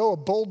follow him. Noah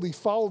boldly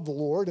followed the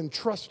Lord and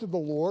trusted the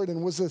Lord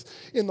and was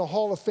in the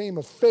hall of fame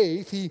of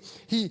faith.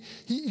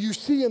 You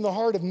see in the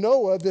heart of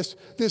Noah this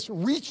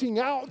reaching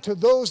out to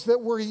those that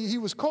he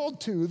was called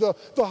to, the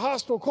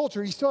hostile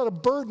culture. He saw a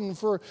burden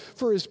for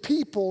his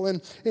people,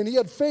 and he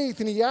had faith,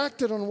 and he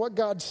acted on what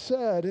God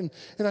said. And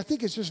I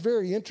think it's just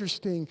very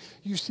interesting.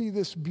 You see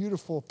this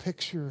beautiful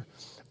picture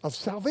of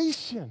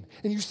salvation,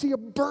 and you see a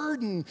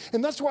burden,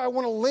 and that's why I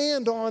want to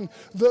land on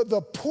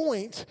the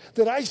point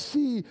that I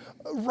see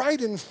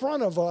right in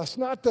front of us,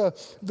 not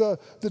the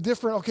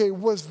different. Okay,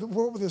 what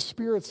were the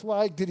spirits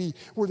like?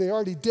 Were they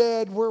already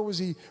dead? Where was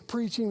he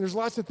preaching? There's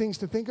lots of things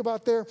to think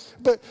about there,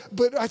 but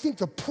I think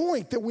the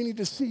point that we need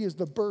to see is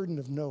the burden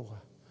of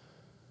Noah.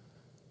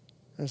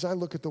 As I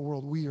look at the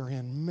world we are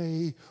in,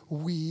 may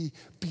we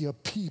be a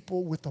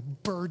people with a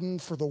burden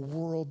for the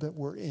world that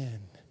we're in.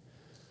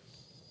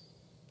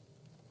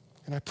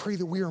 And I pray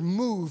that we are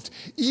moved,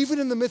 even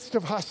in the midst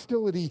of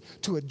hostility,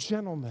 to a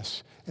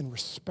gentleness and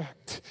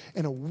respect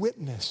and a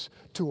witness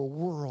to a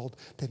world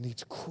that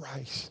needs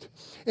Christ.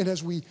 And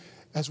as we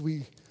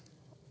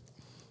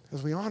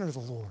honor the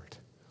Lord,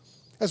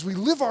 as we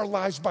live our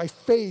lives by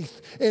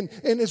faith, and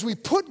as we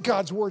put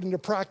God's word into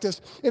practice,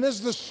 and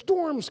as the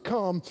storms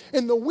come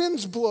and the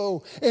winds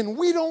blow and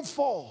we don't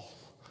fall,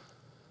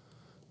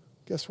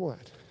 guess what?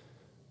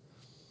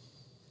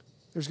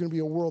 There's going to be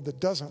a world that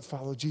doesn't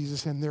follow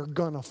Jesus, and they're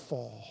going to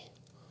fall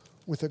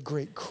with a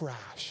great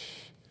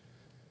crash.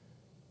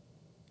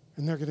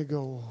 And they're going to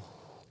go,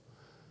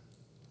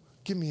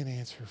 give me an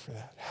answer for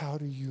that. How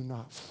do you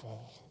not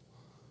fall?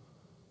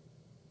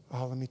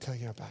 Oh, let me tell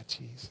you about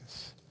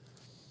Jesus.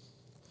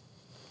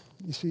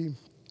 You see,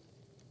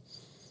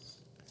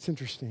 it's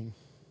interesting.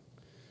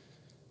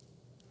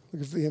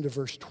 Look at the end of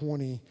verse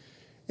 20.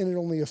 And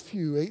only a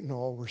few, 8 in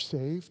all, were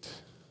saved.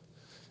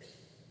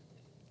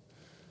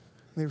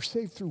 They were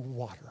saved through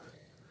water.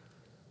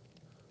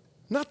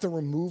 Not the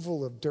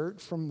removal of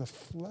dirt from the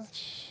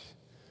flesh.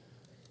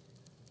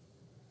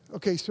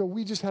 Okay, so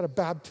we just had a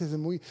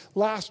baptism.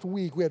 Last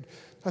week we had,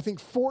 I think,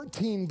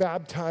 14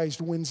 baptized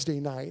Wednesday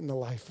night in the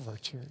life of our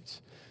church.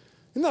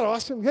 Isn't that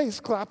awesome? Hey, let's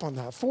clap on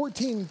that.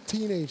 14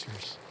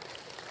 teenagers.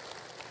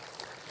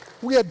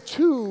 We had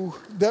 2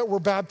 that were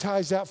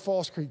baptized at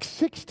Falls Creek.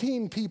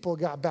 16 people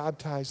got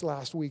baptized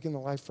last week in the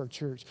life of our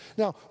church.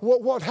 Now,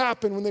 what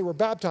happened when they were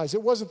baptized?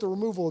 It wasn't the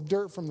removal of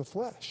dirt from the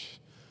flesh.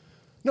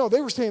 No,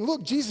 they were saying,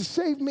 look, Jesus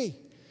saved me.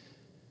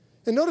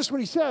 And notice what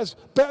he says.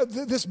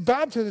 This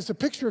baptism is a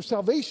picture of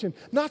salvation,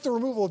 not the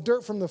removal of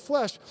dirt from the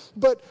flesh,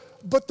 but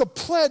the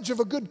pledge of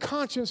a good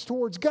conscience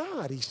towards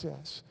God, he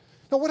says.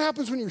 Now, what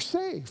happens when you're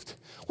saved?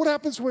 What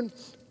happens when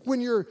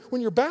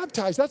you're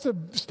baptized? That's a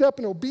step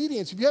in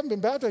obedience. If you haven't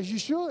been baptized, you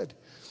should.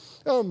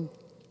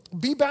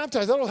 Be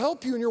baptized. That'll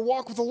help you in your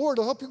walk with the Lord.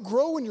 It'll help you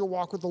grow in your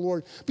walk with the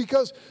Lord.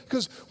 Because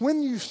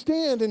when you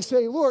stand and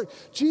say, Lord,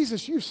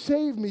 Jesus, you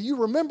saved me, you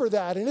remember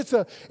that.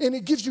 And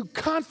it gives you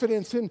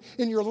confidence in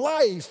your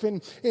life.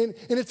 And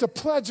it's a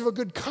pledge of a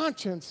good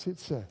conscience, it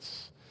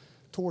says,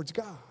 towards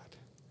God.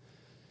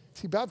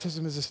 See,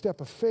 baptism is a step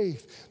of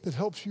faith that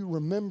helps you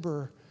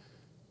remember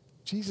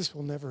Jesus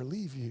will never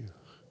leave you.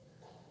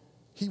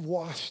 He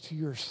washed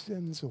your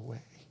sins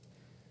away.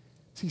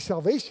 See,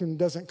 salvation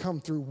doesn't come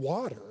through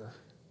water.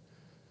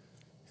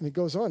 And it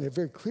goes on, it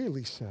very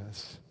clearly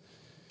says,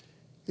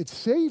 it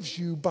saves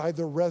you by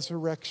the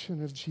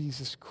resurrection of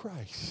Jesus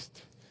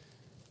Christ.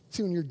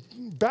 See, when you're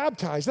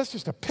baptized, that's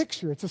just a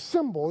picture. It's a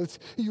symbol.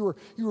 You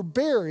were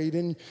buried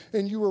and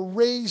you were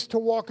raised to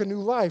walk a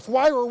new life.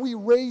 Why are we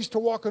raised to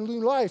walk a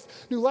new life?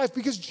 New life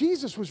because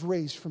Jesus was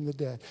raised from the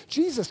dead.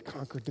 Jesus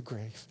conquered the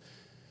grave.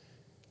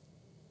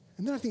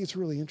 And then I think it's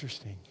really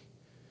interesting.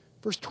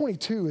 Verse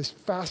 22 is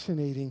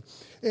fascinating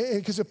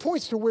because it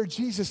points to where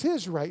Jesus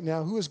is right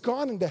now, who has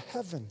gone into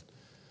heaven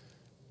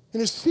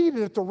and is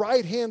seated at the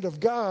right hand of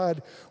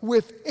God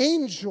with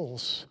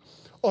angels,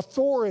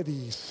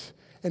 authorities,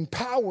 and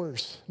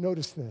powers,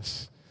 notice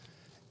this,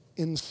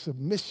 in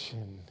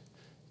submission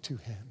to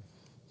him.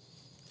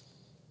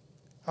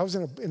 I was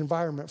in an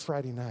environment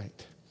Friday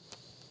night.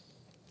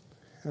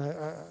 And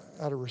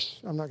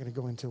I'm not going to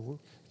go into it.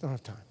 I don't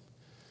have time.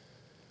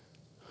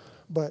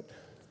 But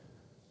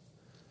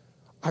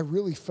I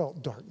really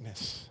felt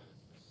darkness.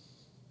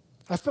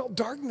 I felt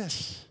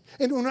darkness.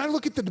 And when I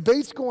look at the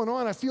debates going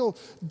on, I feel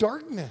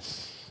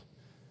darkness.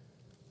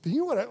 But you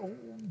know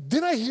what?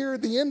 Did I hear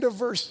the end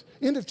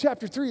of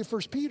chapter 3 of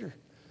 1 Peter?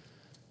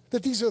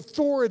 That these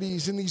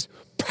authorities and these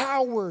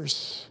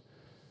powers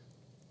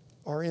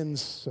are in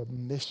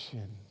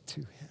submission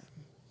to him.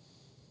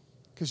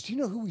 Because do you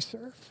know who we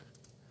serve?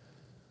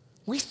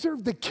 We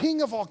serve the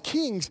King of all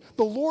kings,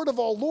 the Lord of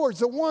all lords,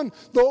 the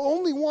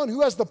only one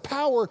who has the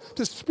power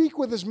to speak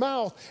with his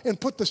mouth and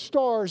put the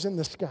stars in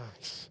the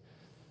skies.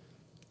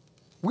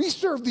 We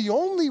serve the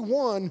only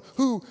one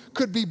who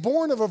could be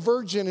born of a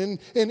virgin and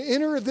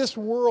enter this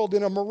world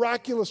in a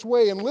miraculous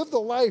way and live the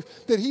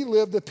life that he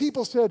lived. The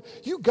people said,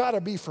 you got to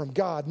be from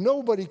God.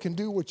 Nobody can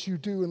do what you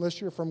do unless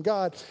you're from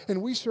God.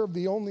 And we serve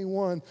the only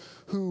one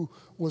who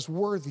was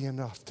worthy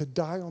enough to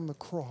die on the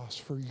cross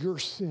for your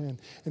sin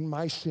and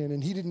my sin.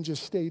 And he didn't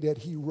just stay dead.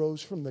 He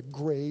rose from the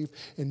grave,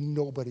 and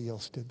nobody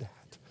else did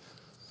that.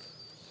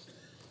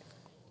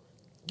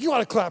 You ought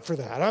to clap for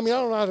that. I mean, I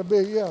don't know how to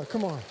be. Yeah,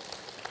 come on.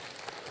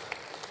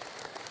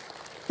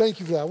 Thank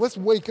you for that. Let's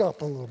wake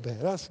up a little bit.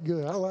 That's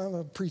good.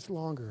 I'll preach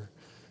longer.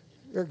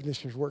 Air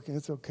conditioner's working.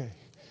 It's okay.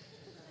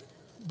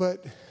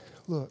 But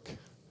look,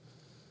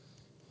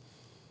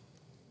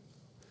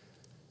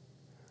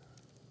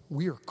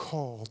 we are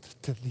called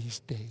to these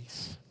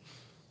days.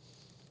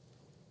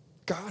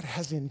 God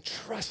has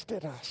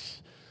entrusted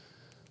us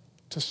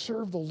to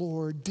serve the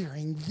Lord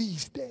during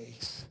these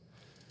days.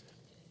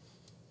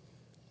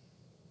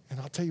 And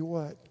I'll tell you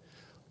what,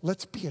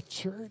 let's be a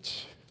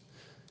church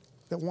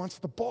that wants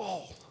the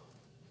ball.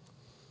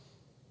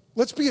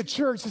 Let's be a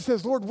church that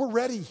says, Lord, we're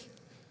ready.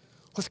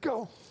 Let's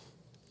go.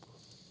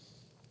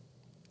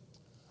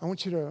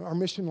 Our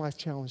mission life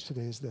challenge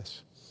today is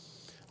this.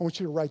 I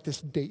want you to write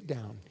this date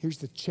down. Here's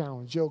the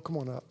challenge. Joe, come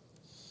on up.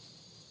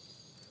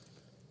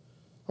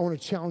 I want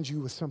to challenge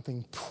you with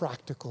something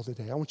practical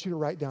today. I want you to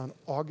write down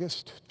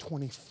August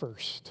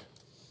 21st,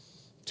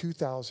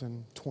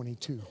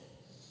 2022.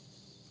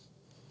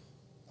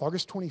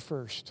 August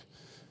 21st,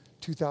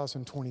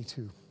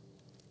 2022.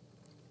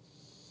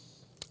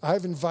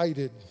 I've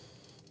invited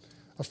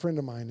a friend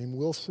of mine named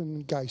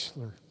Wilson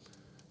Geisler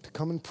to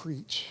come and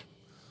preach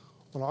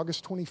on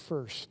August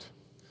 21st,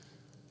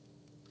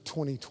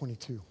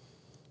 2022.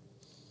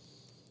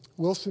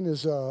 Wilson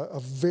is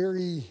a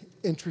very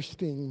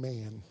interesting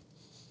man.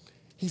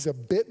 He's a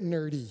bit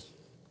nerdy,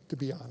 to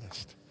be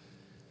honest.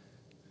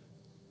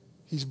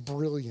 He's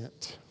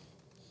brilliant.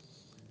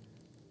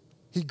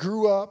 He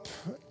grew up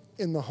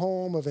in the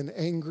home of an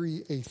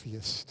angry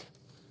atheist.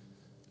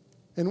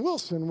 And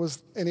Wilson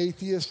was an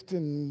atheist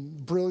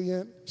and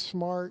brilliant,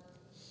 smart.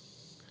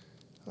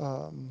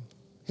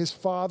 His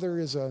father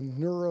is a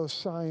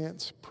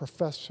neuroscience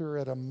professor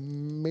at a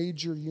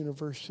major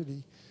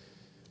university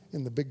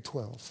in the Big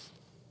 12.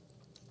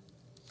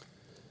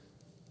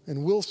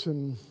 And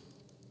Wilson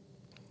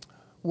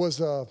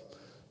was a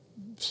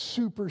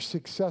super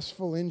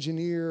successful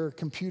engineer,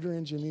 computer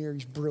engineer.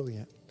 He's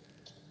brilliant.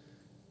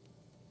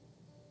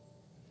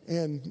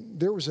 And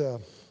there was a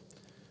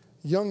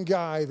young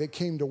guy that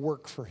came to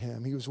work for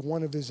him. He was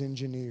one of his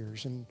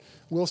engineers, and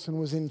Wilson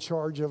was in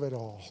charge of it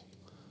all.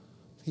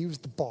 He was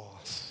the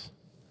boss.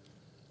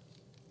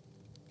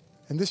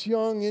 And this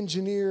young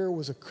engineer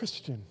was a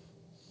Christian.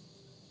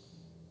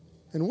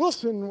 And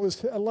Wilson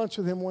was at lunch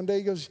with him one day.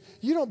 He goes,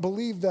 "You don't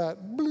believe that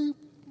bloop,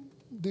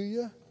 do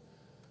you,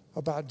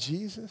 about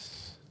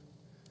Jesus?"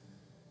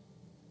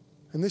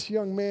 And this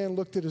young man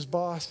looked at his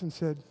boss and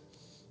said,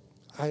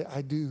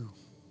 I do.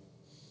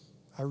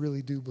 I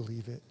really do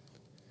believe it.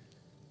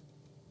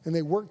 And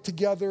they worked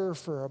together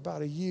for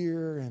about a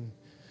year, and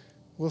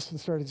Wilson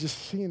started just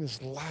seeing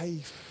his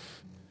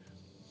life.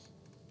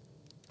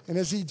 And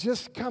as he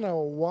just kind of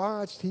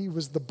watched, he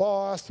was the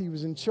boss, he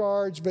was in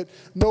charge, but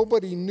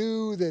nobody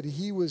knew that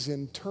he was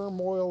in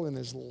turmoil in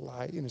his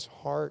life, in his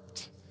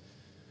heart.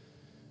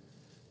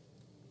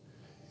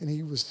 And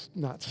he was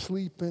not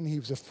sleeping, he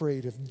was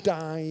afraid of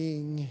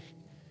dying.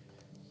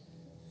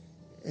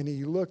 And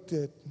he looked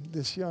at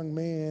this young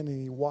man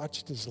and he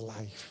watched his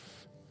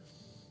life.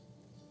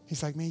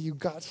 He's like, "Man, you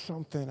got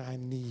something I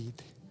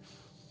need."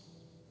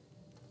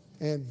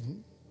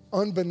 And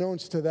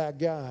unbeknownst to that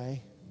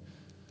guy,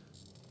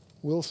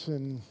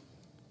 Wilson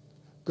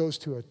goes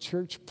to a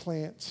church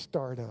plant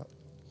startup,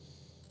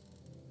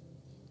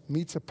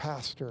 meets a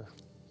pastor,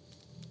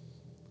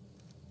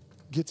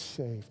 gets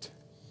saved,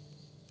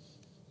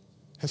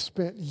 has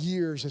spent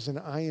years as an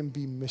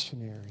IMB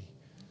missionary,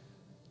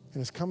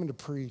 and is coming to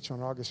preach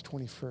on August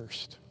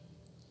 21st.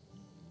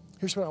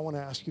 Here's what I want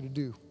to ask you to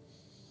do.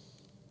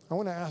 I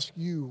want to ask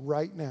you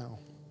right now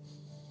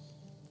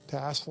to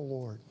ask the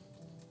Lord,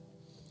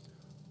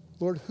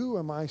 "Lord, who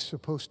am I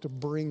supposed to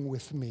bring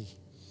with me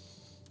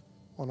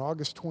on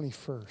August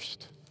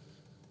 21st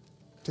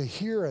to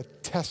hear a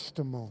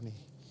testimony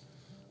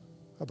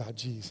about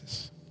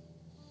Jesus?"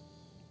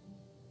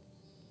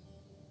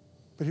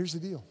 But here's the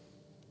deal.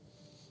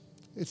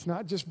 It's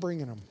not just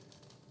bringing them.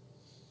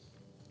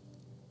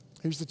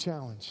 Here's the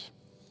challenge.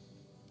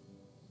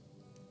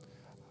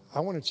 I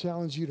want to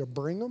challenge you to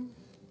bring them,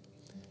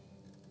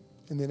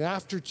 and then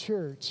after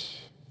church,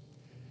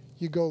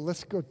 you go,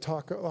 "Let's go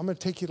talk. I'm going to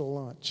take you to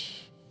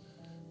lunch.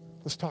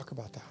 Let's talk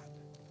about that."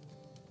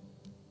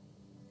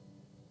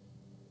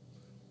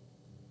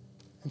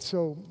 And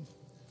so,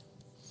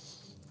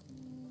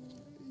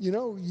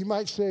 you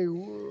might say,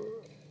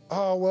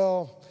 "Oh,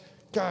 well,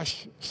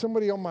 gosh,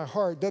 somebody on my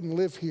heart doesn't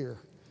live here.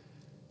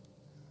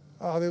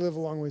 Oh, they live a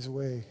long ways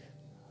away."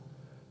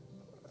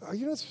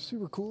 It's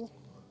super cool.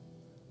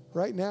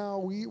 Right now,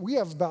 we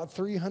have about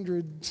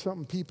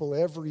 300-something people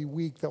every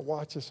week that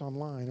watch us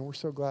online, and we're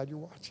so glad you're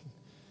watching.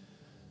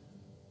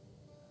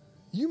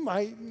 You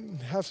might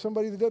have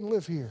somebody that doesn't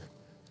live here.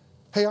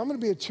 "Hey, I'm going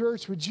to be at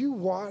church. Would you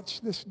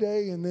watch this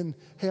day?" And then,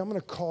 "Hey, I'm going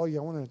to call you.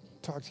 I want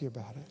to talk to you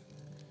about it."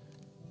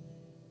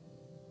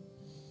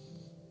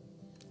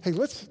 Hey,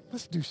 let's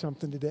do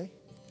something today.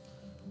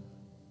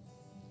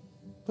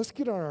 Let's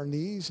get on our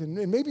knees, and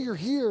maybe you're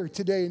here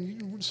today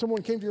and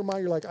someone came to your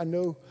mind, you're like, I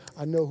know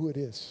who it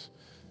is.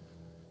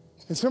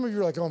 And some of you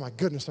are like, "Oh my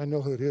goodness, I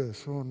know who it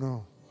is. Oh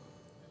no."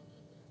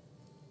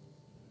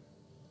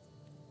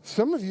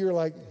 Some of you are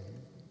like,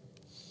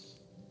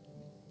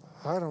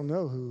 "I don't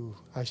know who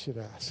I should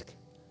ask."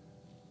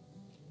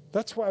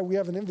 That's why we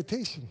have an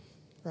invitation,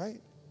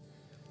 right?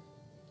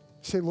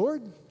 Say,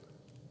 "Lord,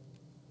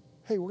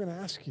 hey, we're going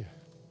to ask you.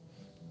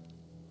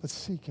 Let's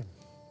seek him."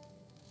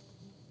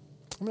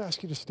 I'm going to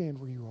ask you to stand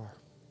where you are.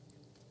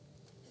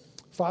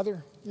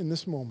 Father, in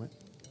this moment,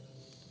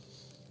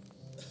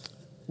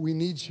 we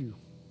need you.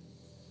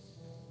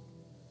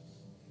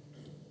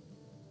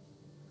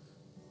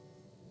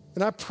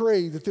 And I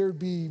pray that there would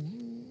be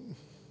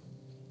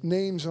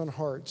names on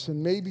hearts,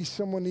 and maybe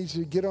someone needs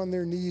to get on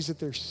their knees at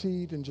their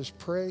seat and just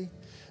pray.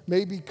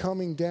 Maybe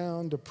coming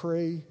down to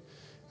pray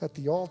at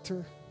the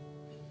altar.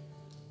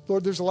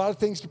 Lord, there's a lot of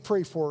things to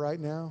pray for right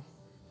now.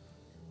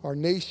 Our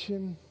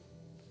nation,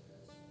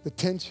 the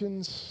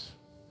tensions,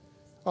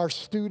 our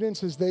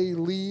students as they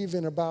leave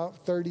in about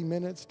 30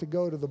 minutes to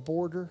go to the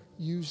border,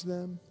 use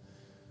them.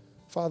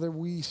 Father,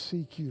 we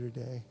seek you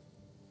today.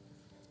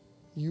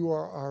 You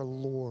are our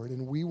Lord,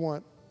 and we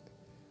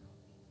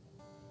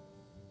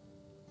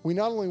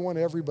not only want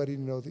everybody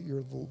to know that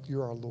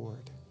you're our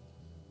Lord,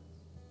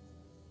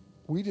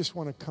 we just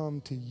want to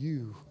come to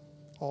you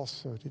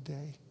also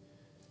today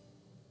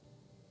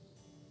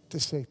to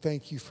say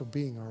thank you for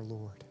being our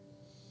Lord.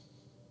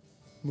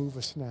 Move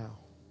us now.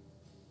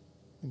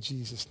 In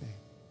Jesus' name,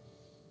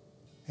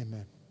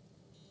 amen.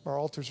 Our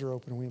altars are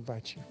open, and we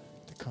invite you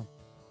to come.